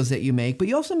YouTube videos that you make, but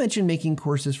you also mentioned making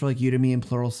courses for like Udemy and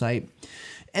Pluralsight.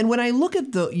 And when I look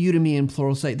at the Udemy and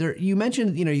Pluralsight, you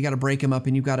mentioned, you got to break them up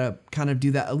and you've got to kind of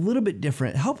do that a little bit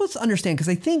different. Help us understand, because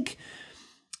I think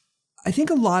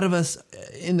a lot of us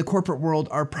in the corporate world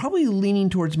are probably leaning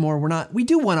towards we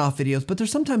do one-off videos, but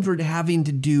there's sometimes we're having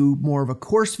to do more of a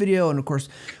course video. And of course,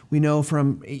 we know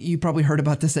you probably heard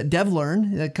about this at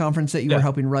DevLearn, that conference that you were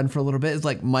helping run for a little bit. It's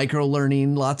like micro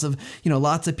learning, lots of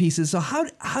pieces. So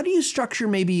how do you structure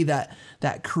maybe that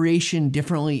creation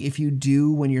differently if you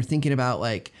do, when you're thinking about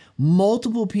like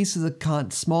multiple pieces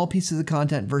of small pieces of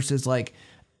content versus like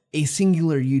a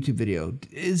singular YouTube video?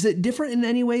 Is it different in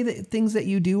any way, that things that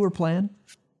you do or plan?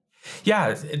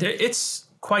 Yeah, it's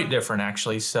quite different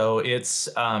actually. So it's,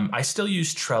 I still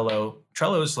use Trello.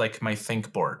 Trello is like my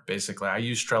think board, basically. I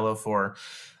use Trello for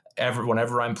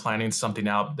whenever I'm planning something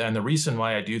out. And the reason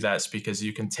why I do that is because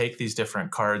you can take these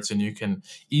different cards and you can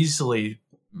easily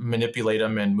manipulate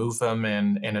them and move them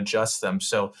and adjust them.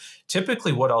 So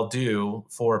typically what I'll do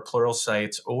for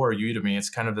Pluralsight or Udemy, it's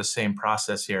kind of the same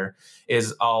process here,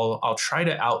 is I'll try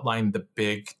to outline the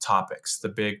big topics, the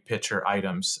big picture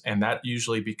items, and that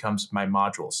usually becomes my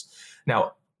modules.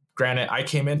 Now, granted, I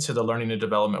came into the learning and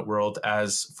development world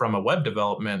from a web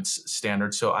development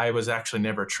standard, so I was actually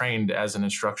never trained as an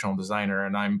instructional designer,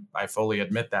 and I fully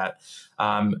admit that.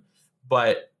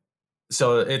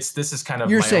 So this is kind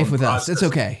of you're my safe own with process. us. It's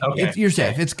okay. You're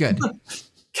safe. It's good.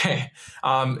 Okay.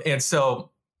 And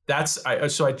so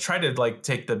so I try to like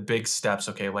take the big steps.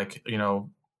 Okay. Like,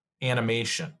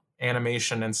 animation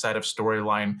inside of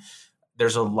Storyline.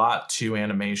 There's a lot to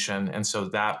animation. And so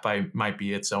that might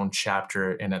be its own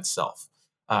chapter in itself.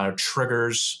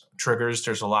 Triggers,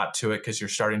 there's a lot to it because you're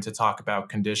starting to talk about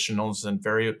conditionals and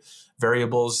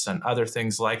variables and other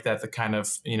things like that kind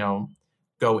of,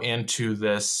 go into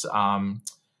this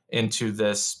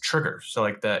trigger. So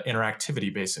like the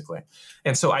interactivity basically.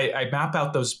 And so I map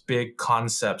out those big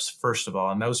concepts first of all,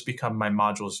 and those become my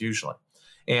modules usually.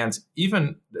 And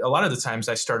even a lot of the times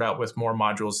I start out with more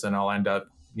modules than I'll end up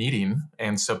needing.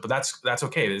 And so, but that's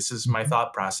okay. This is my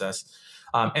thought process.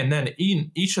 And then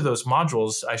in each of those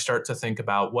modules, I start to think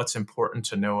about what's important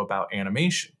to know about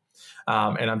animation.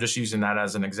 And I'm just using that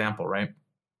as an example, right?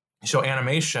 So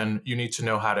animation, you need to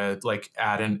know how to like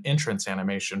add an entrance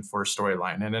animation for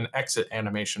Storyline and an exit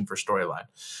animation for Storyline.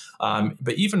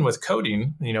 But even with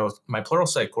coding, my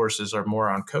Pluralsight courses are more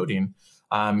on coding.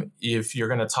 If you're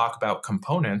going to talk about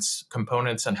components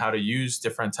and how to use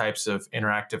different types of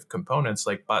interactive components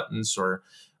like buttons or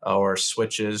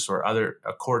switches or other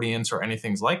accordions or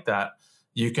anything like that,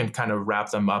 you can kind of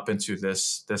wrap them up into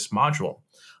this module.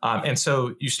 And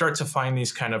so you start to find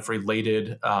these kind of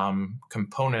related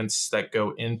components that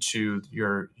go into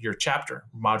your chapter,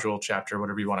 module, chapter,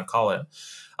 whatever you want to call it.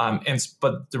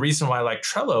 But the reason why I like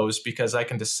Trello is because I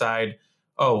can decide,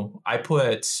 oh, I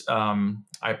put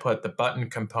the button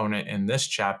component in this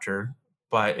chapter,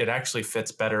 but it actually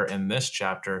fits better in this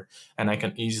chapter, and I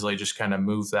can easily just kind of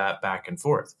move that back and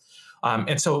forth.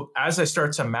 And so as I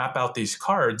start to map out these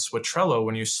cards with Trello,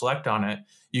 when you select on it,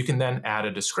 you can then add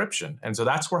a description. And so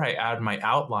that's where I add my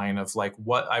outline of like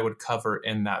what I would cover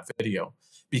in that video,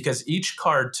 because each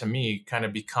card to me kind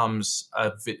of becomes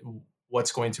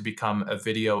what's going to become a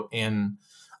video in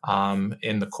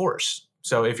the course.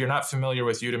 So if you're not familiar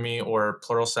with Udemy or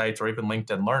Pluralsight or even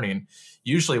LinkedIn Learning,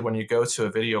 usually when you go to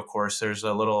a video course, there's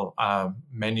a little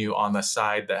menu on the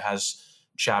side that has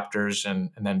chapters and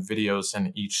then videos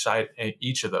in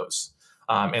each of those.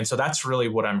 And so that's really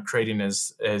what I'm creating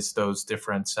is those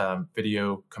different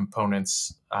video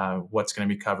components, what's going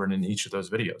to be covered in each of those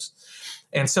videos.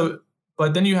 And so,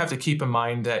 but then you have to keep in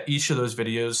mind that each of those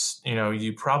videos,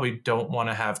 you probably don't want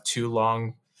to have too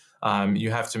long. You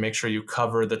have to make sure you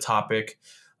cover the topic.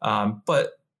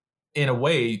 But in a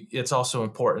way, it's also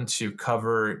important to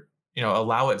cover,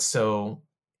 allow it so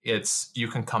you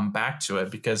can come back to it.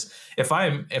 Because if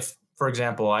for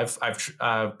example,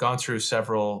 I've gone through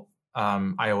several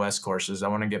iOS courses. I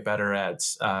want to get better at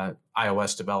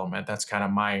iOS development. That's kind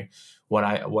of what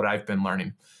I've been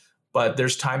learning. But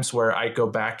there's times where I go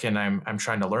back and I'm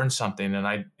trying to learn something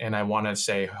and I want to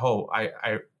say, oh,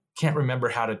 I can't remember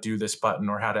how to do this button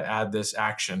or how to add this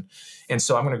action. And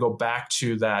so I'm going to go back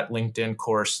to that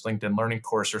LinkedIn Learning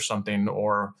course or something,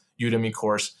 or Udemy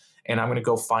course, and I'm going to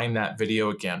go find that video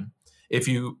again. If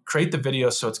you create the video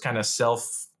so it's kind of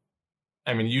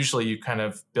usually you kind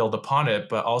of build upon it,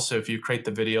 but also if you create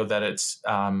the video that it's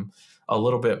a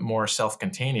little bit more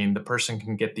self-containing, the person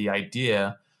can get the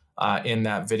idea in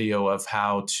that video of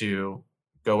how to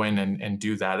go in and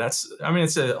do that.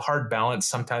 It's a hard balance.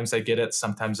 Sometimes I get it,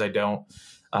 sometimes I don't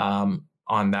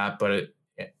on that, but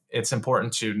it's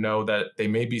important to know that they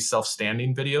may be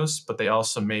self-standing videos, but they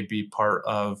also may be part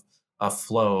of a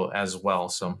flow as well.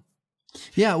 So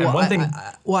yeah, well,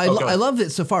 I love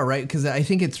it so far, right? Because I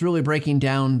think it's really breaking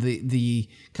down the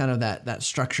kind of that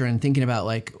structure and thinking about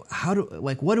like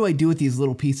what do I do with these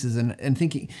little pieces and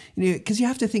thinking, because you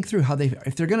have to think through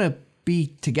if they're gonna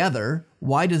be together,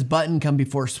 why does button come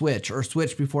before switch or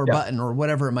switch before button or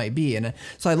whatever it might be? And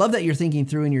so I love that you're thinking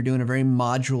through and you're doing a very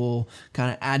modular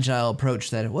kind of agile approach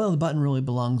that, well, the button really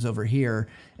belongs over here.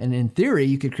 And in theory,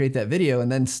 you could create that video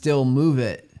and then still move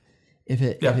it if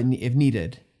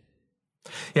needed.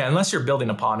 Yeah, unless you're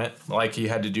building upon it, like you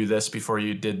had to do this before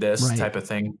you did this type of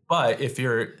thing. But if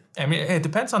it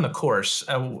depends on the course.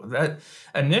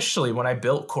 Initially, when I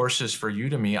built courses for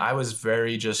Udemy, I was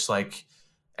very just like,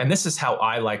 and this is how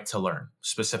I like to learn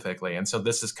specifically. And so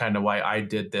this is kind of why I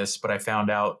did this, but I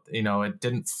found out, it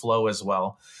didn't flow as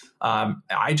well.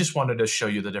 I just wanted to show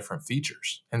you the different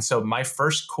features. And so my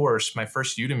first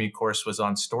Udemy course was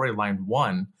on Storyline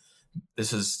 1.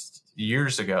 This is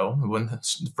years ago, when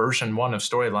version 1 of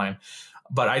Storyline.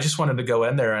 But I just wanted to go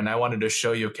in there and I wanted to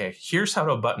show you, okay, here's how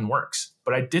a button works.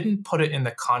 But I didn't put it in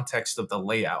the context of the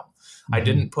layout. Mm-hmm. I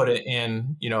didn't put it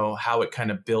in, how it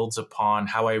kind of builds upon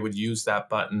how I would use that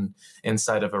button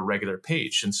inside of a regular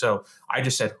page. And so I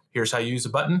just said, here's how you use a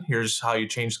button. Here's how you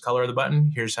change the color of the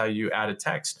button. Here's how you add a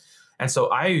text. And so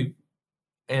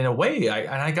in a way,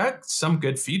 I got some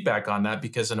good feedback on that,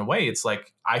 because in a way, it's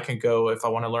like I can go, if I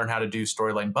want to learn how to do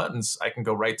Storyline buttons, I can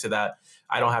go right to that.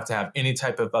 I don't have to have any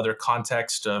type of other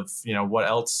context of, what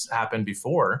else happened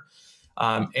before.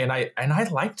 And I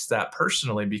liked that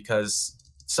personally, because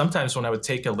sometimes when I would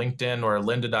take a LinkedIn or a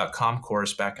lynda.com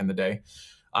course back in the day,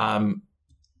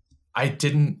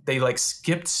 they like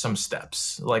skipped some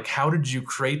steps. Like, how did you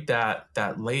create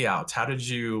that layout? How did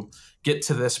you get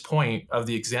to this point of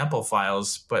the example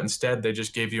files? But instead they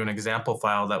just gave you an example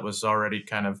file that was already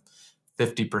kind of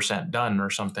 50% done or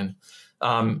something.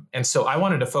 And so I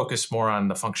wanted to focus more on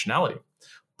the functionality.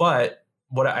 But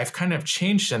what I've kind of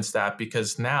changed since that,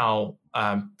 because now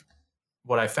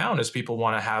what I found is people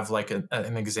want to have like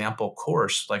an example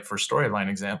course, like for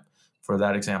Storyline for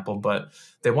that example, but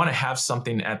they want to have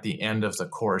something at the end of the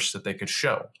course that they could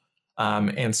show.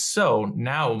 And so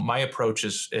now my approach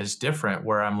is different,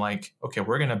 where I'm like, okay,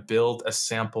 we're going to build a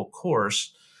sample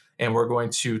course, and we're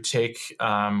going to take,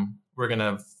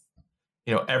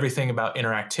 everything about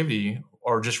interactivity,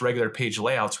 or just regular page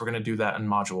layouts, we're going to do that in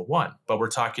module 1. But we're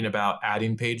talking about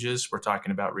adding pages, we're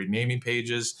talking about renaming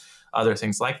pages, other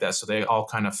things like that. So they all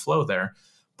kind of flow there.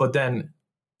 But then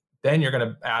you're going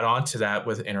to add on to that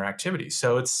with interactivity.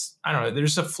 So it's, I don't know,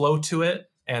 there's a flow to it.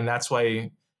 And that's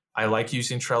why I like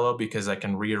using Trello, because I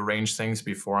can rearrange things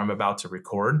before I'm about to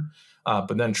record.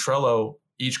 But then Trello,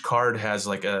 each card has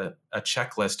like a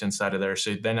checklist inside of there.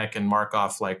 So then I can mark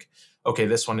off like, okay,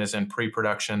 this one is in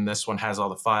pre-production. This one has all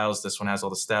the files. This one has all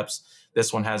the steps.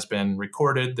 This one has been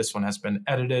recorded. This one has been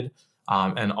edited,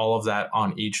 and all of that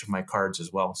on each of my cards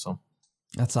as well. So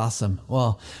that's awesome.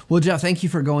 Well, Jeff, thank you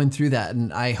for going through that.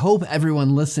 And I hope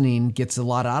everyone listening gets a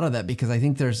lot out of that, because I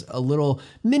think there's a little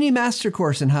mini master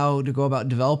course in how to go about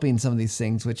developing some of these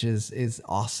things, which is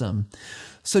awesome.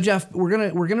 So Jeff, we're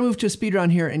gonna move to a speed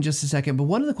round here in just a second. But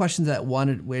one of the questions that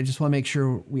I just want to make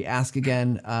sure we ask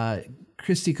again,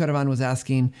 Christy Codovan was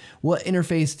asking, what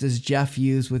interface does Jeff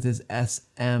use with his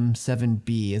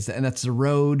SM7B? And that's the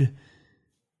Rode.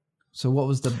 So what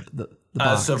was the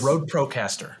box? It's the Rode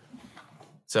Procaster.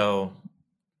 So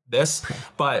this,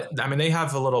 but I mean, they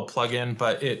have a little plugin,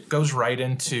 but it goes right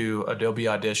into Adobe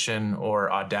Audition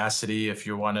or Audacity. If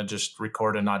you want to just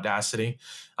record in Audacity,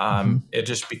 it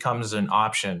just becomes an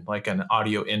option, like an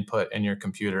audio input in your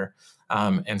computer.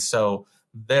 And so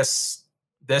this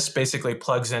basically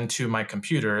plugs into my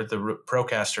computer. The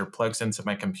Procaster plugs into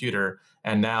my computer.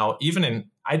 And now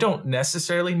I don't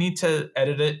necessarily need to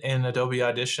edit it in Adobe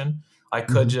Audition. I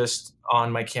could just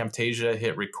on my Camtasia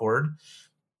hit record,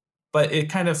 but it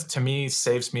kind of, to me,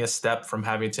 saves me a step from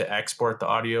having to export the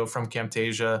audio from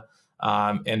Camtasia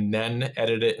and then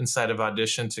edit it inside of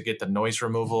Audition to get the noise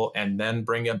removal and then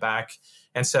bring it back.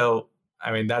 And so,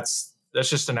 I mean, that's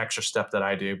just an extra step that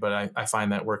I do, but I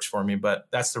find that works for me. But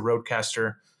that's the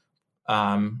Rodecaster,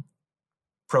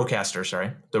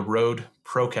 Procaster, the Rode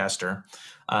Procaster.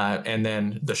 And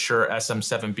then the Shure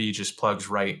SM7B just plugs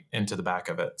right into the back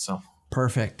of it. So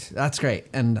perfect. That's great.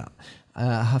 And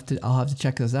I'll have to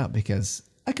check those out, because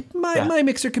my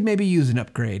mixer could maybe use an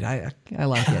upgrade. I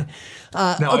like it. Okay.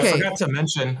 I forgot to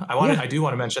mention, I do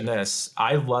want to mention this.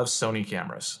 I love Sony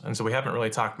cameras. And so we haven't really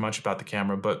talked much about the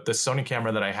camera, but the Sony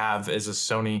camera that I have is a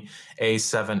Sony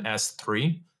A7S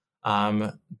III.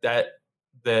 I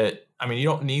mean, you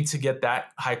don't need to get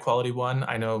that high quality one.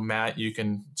 I know, Matt, you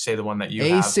can say the one that you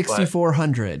have.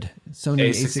 A6400, Sony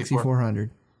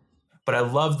A6400. But I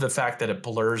love the fact that it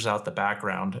blurs out the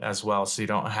background as well. So you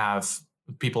don't have,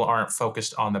 people aren't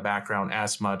focused on the background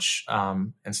as much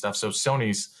and stuff. So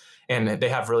Sony's, and they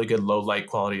have really good low light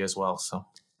quality as well. So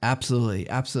absolutely.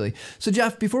 Absolutely. So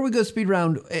Jeff, before we go speed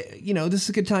round, this is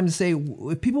a good time to say,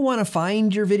 if people want to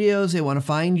find your videos, they want to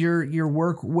find your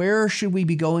work, where should we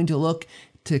be going to look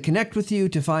to connect with you,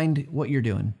 to find what you're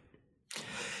doing?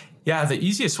 Yeah, the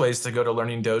easiest way is to go to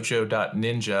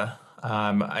learningdojo.ninja.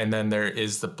 And then there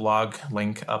is the blog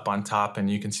link up on top, and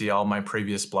you can see all my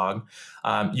previous blog.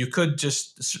 You could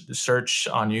just search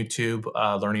on YouTube,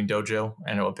 Learning Dojo,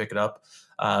 and it will pick it up.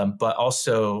 But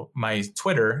also my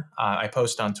Twitter, I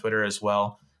post on Twitter as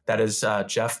well. That is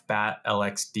Jeff Batt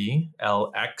LXD,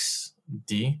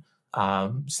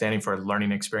 standing for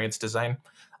Learning Experience Design.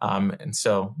 And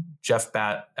so Jeff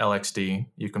Batt LXD,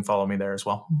 you can follow me there as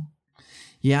well.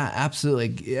 Yeah,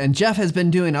 absolutely. And Jeff has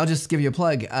been doing, I'll just give you a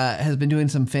plug, has been doing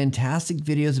some fantastic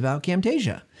videos about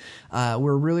Camtasia.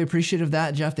 We're really appreciative of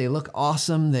that, Jeff. They look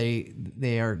awesome. They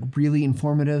are really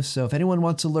informative. So if anyone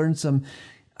wants to learn some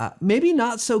maybe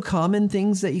not so common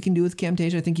things that you can do with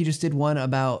Camtasia, I think you just did one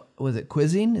about, was it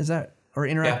quizzing? Is that, or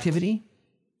interactivity?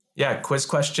 Yeah, quiz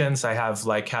questions. I have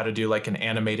like how to do like an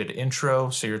animated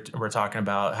intro. So we're talking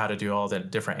about how to do all the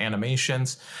different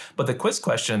animations. But the quiz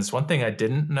questions, one thing I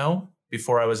didn't know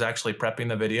before I was actually prepping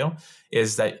the video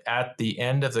is that at the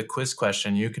end of the quiz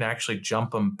question, you can actually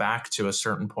jump them back to a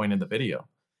certain point in the video.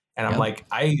 And I'm like,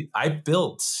 I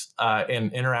built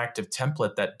an interactive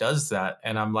template that does that.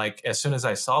 And I'm like, as soon as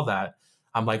I saw that,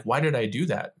 I'm like, why did I do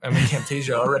that? I mean,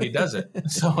 Camtasia already does it.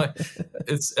 So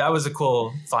that was a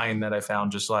cool find that I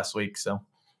found just last week. So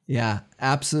yeah,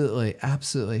 absolutely.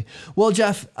 Absolutely. Well,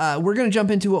 Jeff, we're going to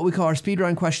jump into what we call our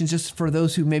speedrun questions. Just for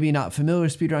those who may be not familiar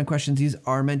with speedrun questions, these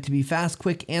are meant to be fast,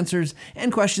 quick answers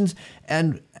and questions.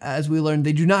 And as we learned,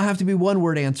 they do not have to be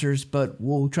one-word answers, but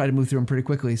we'll try to move through them pretty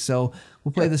quickly. So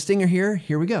we'll play the stinger here.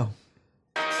 Here we go.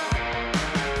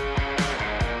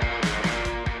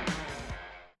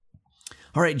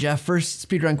 All right, Jeff, first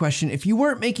speedrun question. If you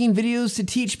weren't making videos to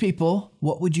teach people,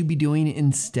 what would you be doing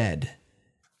instead?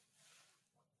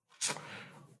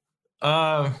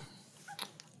 Sorry,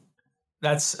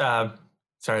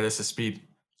 this is speed.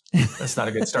 That's not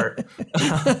a good start.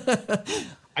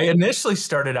 I I initially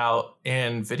started out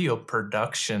in video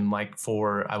production, like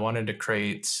I wanted to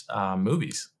create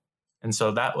movies. And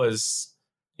so that was,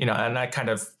 and that kind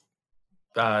of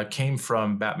came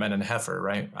from Batman and Heifer,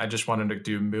 right? I just wanted to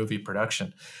do movie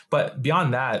production. But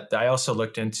beyond that, I also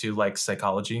looked into like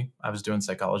psychology. I was doing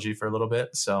psychology for a little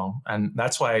bit. So, and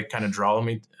that's why it kind of drew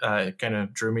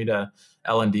me to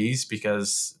L&Ds,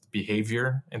 because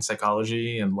behavior and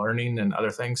psychology and learning and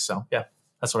other things. So yeah,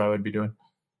 that's what I would be doing.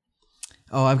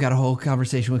 Oh, I've got a whole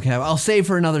conversation we can have. I'll save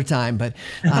for another time, but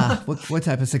what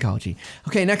type of psychology?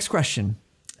 Okay, next question.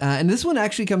 And this one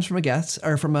actually comes from a guest,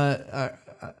 or from a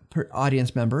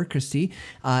audience member, Christy.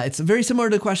 It's very similar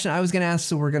to the question I was going to ask,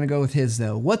 so we're going to go with his,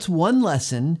 though. What's one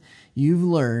lesson you've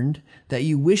learned that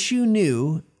you wish you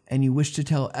knew and you wish to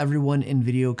tell everyone in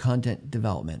video content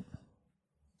development?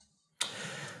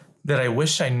 That I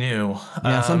wish I knew?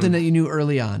 Yeah, something that you knew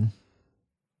early on.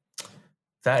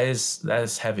 That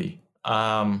is heavy.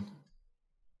 I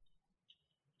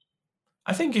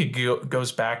think it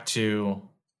goes back to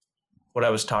what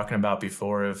I was talking about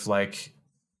before of like,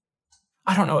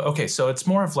 I don't know. Okay, so it's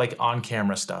more of like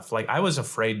on-camera stuff. Like I was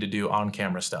afraid to do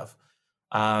on-camera stuff.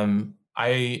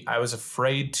 I was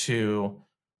afraid to,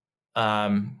 I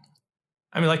mean,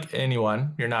 like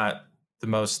anyone, you're not the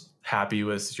most happy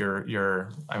with your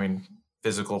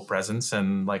physical presence,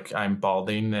 and like I'm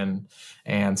balding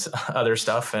and other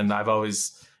stuff. And I've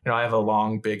always, I have a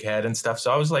long, big head and stuff.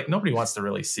 So I was like, nobody wants to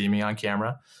really see me on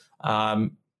camera.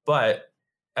 But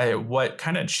what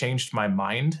kind of changed my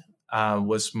mind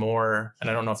was more, and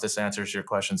I don't know if this answers your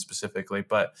question specifically,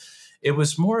 but it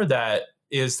was more that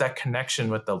connection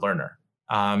with the learner.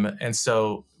 And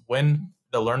so when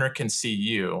the learner can see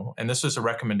you, and this was a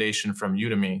recommendation from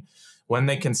Udemy, when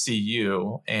they can see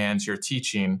you and you're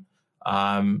teaching,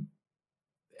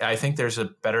 I think there's a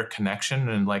better connection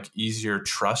and like easier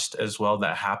trust as well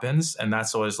that happens. And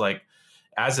that's always like,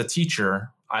 as a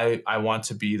teacher, I want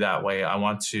to be that way. I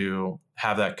want to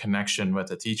have that connection with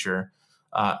the teacher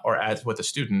or with the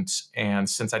student. And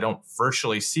since I don't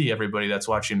virtually see everybody that's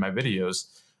watching my videos,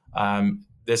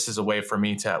 this is a way for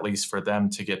me to, at least for them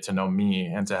to get to know me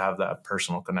and to have that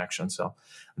personal connection. So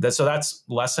that's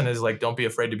lesson is like, don't be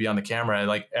afraid to be on the camera.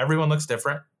 Like everyone looks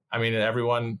different. I mean,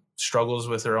 everyone struggles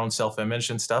with their own self-image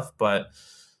and stuff, but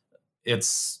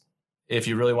if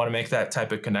you really want to make that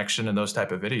type of connection in those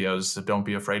type of videos, don't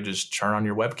be afraid to just turn on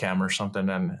your webcam or something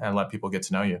and let people get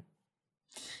to know you.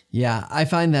 Yeah, I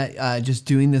find that just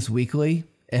doing this weekly,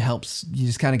 it helps you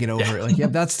just kind of get over it. Like,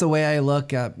 yep, that's the way I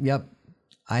look. Yep,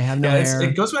 I have no hair.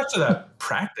 It goes back to that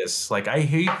practice. Like I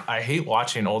hate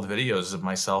watching old videos of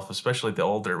myself, especially the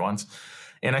older ones.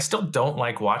 And I still don't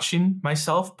like watching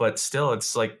myself, but still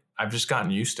it's like, I've just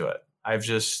gotten used to it. I've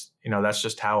just, that's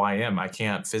just how I am. I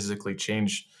can't physically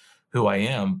change who I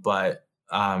am, but,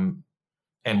 and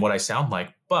what I sound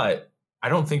like, but I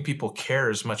don't think people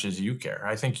care as much as you care.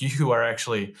 I think you are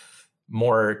actually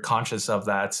more conscious of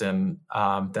that than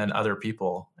other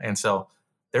people. And so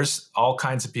there's all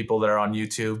kinds of people that are on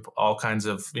YouTube, all kinds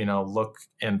of, look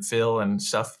and feel and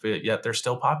stuff, but yet they're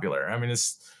still popular. I mean,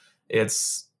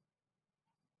 it's,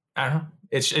 I don't know.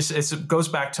 It goes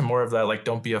back to more of that, like,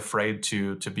 don't be afraid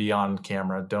to be on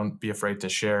camera. Don't be afraid to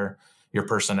share your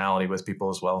personality with people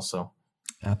as well. So.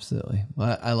 Absolutely.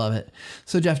 Well, I love it.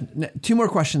 So Jeff, 2 more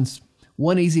questions.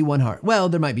 One easy, one hard. Well,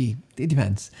 there might be, it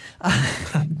depends.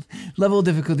 Level of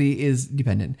difficulty is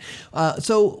dependent.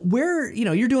 So where,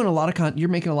 you're doing a lot of you're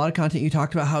making a lot of content. You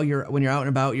talked about how when you're out and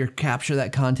about, you capture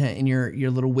that content in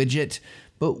your little widget,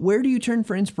 but where do you turn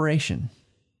for inspiration?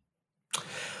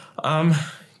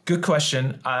 Good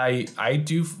question. I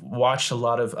do watch a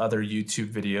lot of other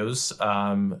YouTube videos.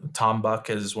 Tom Buck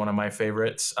is one of my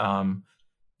favorites.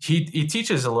 He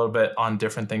teaches a little bit on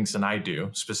different things than I do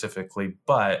specifically,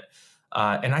 but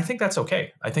and I think that's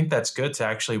okay. I think that's good to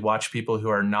actually watch people who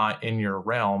are not in your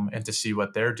realm and to see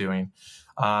what they're doing.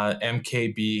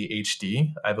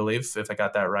 MKBHD, I believe, if I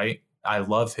got that right. I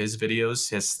love his videos,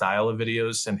 his style of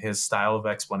videos, and his style of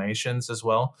explanations as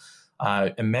well.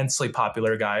 Immensely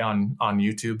popular guy on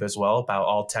YouTube as well about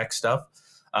all tech stuff.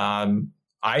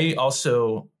 I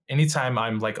also, anytime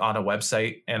I'm like on a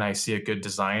website and I see a good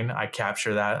design, I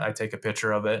capture that. I take a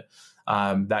picture of it.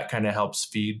 That kind of helps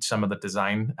feed some of the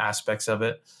design aspects of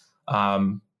it.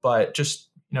 But just,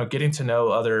 getting to know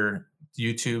other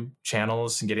YouTube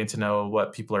channels and getting to know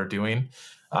what people are doing.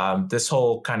 This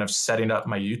whole kind of setting up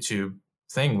my YouTube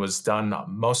thing was done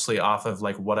mostly off of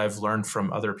like what I've learned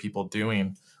from other people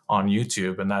doing on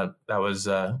YouTube. And that was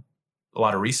a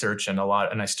lot of research and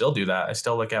I still do that. I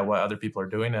still look at what other people are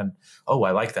doing and, oh,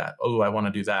 I like that. Oh, I want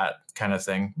to do that kind of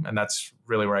thing. And that's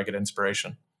really where I get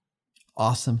inspiration.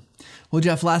 Awesome. Well,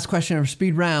 Jeff, last question of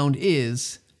speed round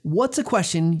is, what's a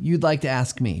question you'd like to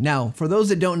ask me? Now, for those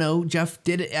that don't know, Jeff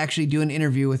did actually do an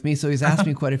interview with me, so he's asked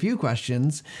me quite a few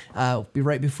questions. Be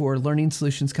right before Learning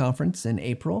Solutions Conference in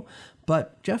April.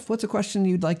 But Jeff, what's a question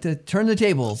you'd like to turn the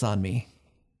tables on me?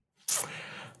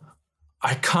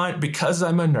 I can't, because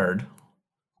I'm a nerd,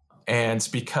 and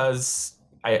because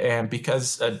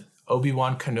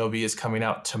Obi-Wan Kenobi is coming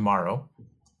out tomorrow.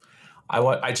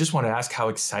 I just want to ask how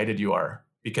excited you are,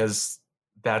 because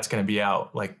that's going to be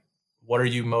out. Like, what are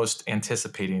you most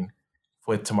anticipating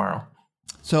with tomorrow?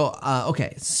 So,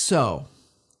 okay. So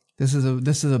this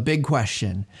is a big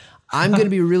question. I'm going to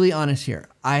be really honest here.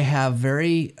 I've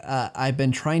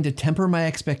been trying to temper my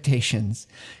expectations,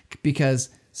 because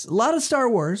a lot of Star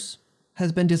Wars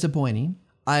has been disappointing.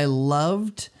 I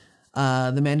loved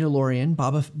The Mandalorian.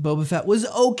 Boba Fett was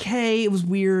okay. It was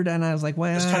weird. And I was like,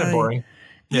 well, it's kind of boring.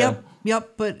 Yeah.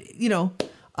 Yep. But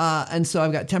and so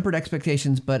I've got tempered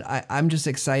expectations, but I'm just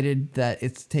excited that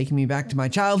it's taking me back to my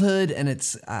childhood. And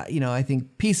it's, I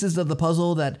think pieces of the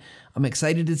puzzle that I'm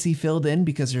excited to see filled in,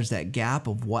 because there's that gap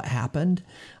of what happened.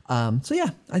 So yeah,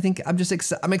 I think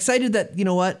I'm excited that, you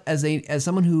know what, as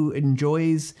someone who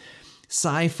enjoys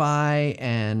sci-fi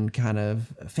and kind of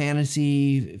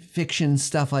fantasy fiction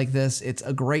stuff like this, it's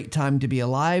a great time to be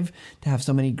alive, to have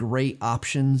so many great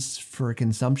options for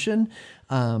consumption.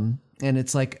 And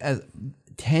it's like,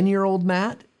 10-year-old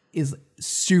Matt is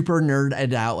super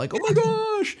nerded out, like, oh my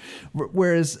gosh.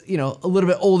 Whereas, a little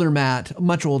bit older Matt,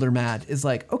 much older Matt is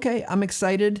like, okay, I'm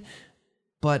excited,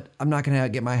 but I'm not going to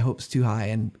get my hopes too high,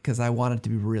 and because I want it to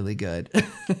be really good.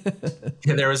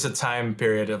 Yeah, there was a time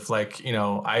period of like,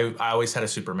 I always had a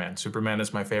Superman. Superman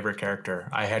is my favorite character.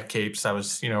 I had capes. I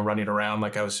was, running around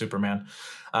like I was Superman.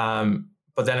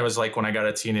 But then it was like when I got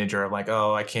a teenager, I'm like,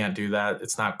 oh, I can't do that.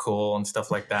 It's not cool and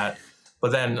stuff like that.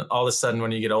 But then all of a sudden,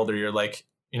 when you get older, you're like,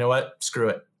 you know what? Screw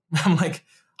it. I'm like,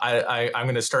 I'm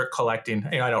going to start collecting.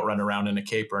 I don't run around in a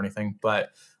cape or anything,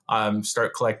 but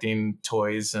start collecting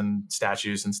toys and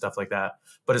statues and stuff like that.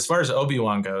 But as far as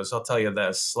Obi-Wan goes, I'll tell you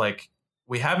this, like,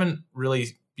 we haven't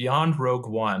really, beyond Rogue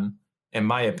One, in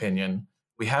my opinion,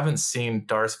 we haven't seen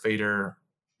Darth Vader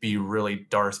be really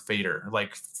Darth Vader,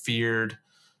 like feared.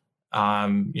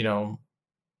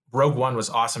 Rogue One was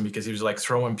awesome because he was like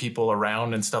throwing people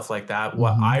around and stuff like that.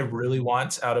 What I really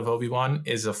want out of Obi-Wan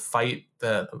is a fight,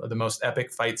 the most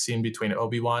epic fight scene between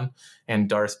Obi-Wan and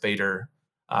Darth Vader,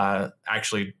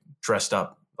 actually dressed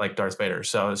up like Darth Vader.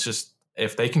 So it's just,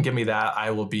 if they can give me that,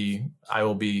 I will be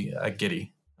a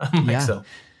giddy. So.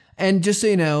 And just so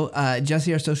you know,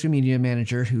 Jessie, our social media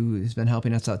manager, who has been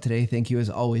helping us out today, thank you as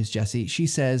always, Jessie. She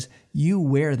says, you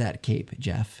wear that cape,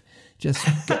 Jeff. Just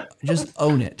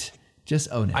own it. Just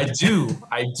own it.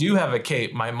 I do have a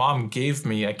cape. My mom gave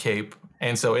me a cape,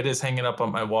 and so it is hanging up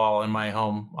on my wall in my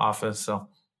home office. So,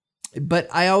 but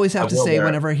I always have to say,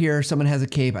 whenever I hear someone has a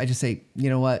cape, I just say, you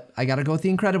know what? I got to go with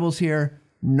The Incredibles here.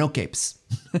 No capes.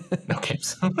 No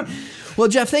capes. Well,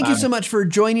 Jeff, thank you so much for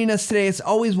joining us today. It's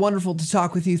always wonderful to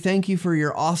talk with you. Thank you for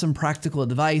your awesome practical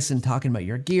advice and talking about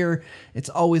your gear. It's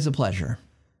always a pleasure.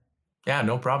 Yeah,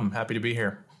 no problem. Happy to be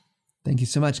here. Thank you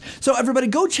so much. So everybody,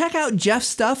 go check out Jeff's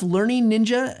stuff, Learning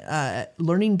Ninja,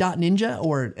 learning.ninja,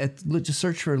 or just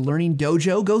search for Learning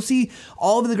Dojo. Go see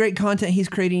all of the great content he's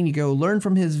creating. You go learn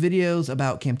from his videos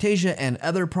about Camtasia and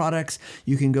other products.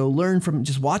 You can go learn from,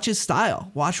 just watch his style,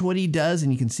 watch what he does,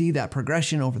 and you can see that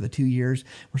progression over the 2 years.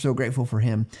 We're so grateful for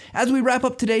him. As we wrap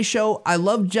up today's show, I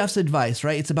love Jeff's advice,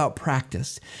 right? It's about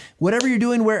practice. Whatever you're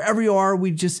doing, wherever you are, we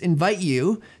just invite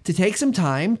you to take some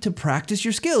time to practice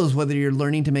your skills, whether you're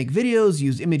learning to make videos,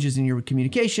 use images in your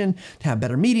communication, to have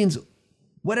better meetings,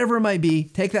 whatever it might be,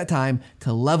 take that time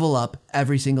to level up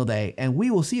every single day. And we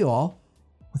will see you all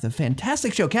with a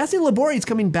fantastic show. Cassie Labori is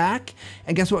coming back.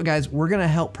 And guess what, guys? We're going to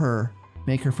help her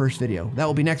make her first video. That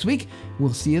will be next week.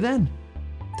 We'll see you then.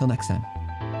 Till next time.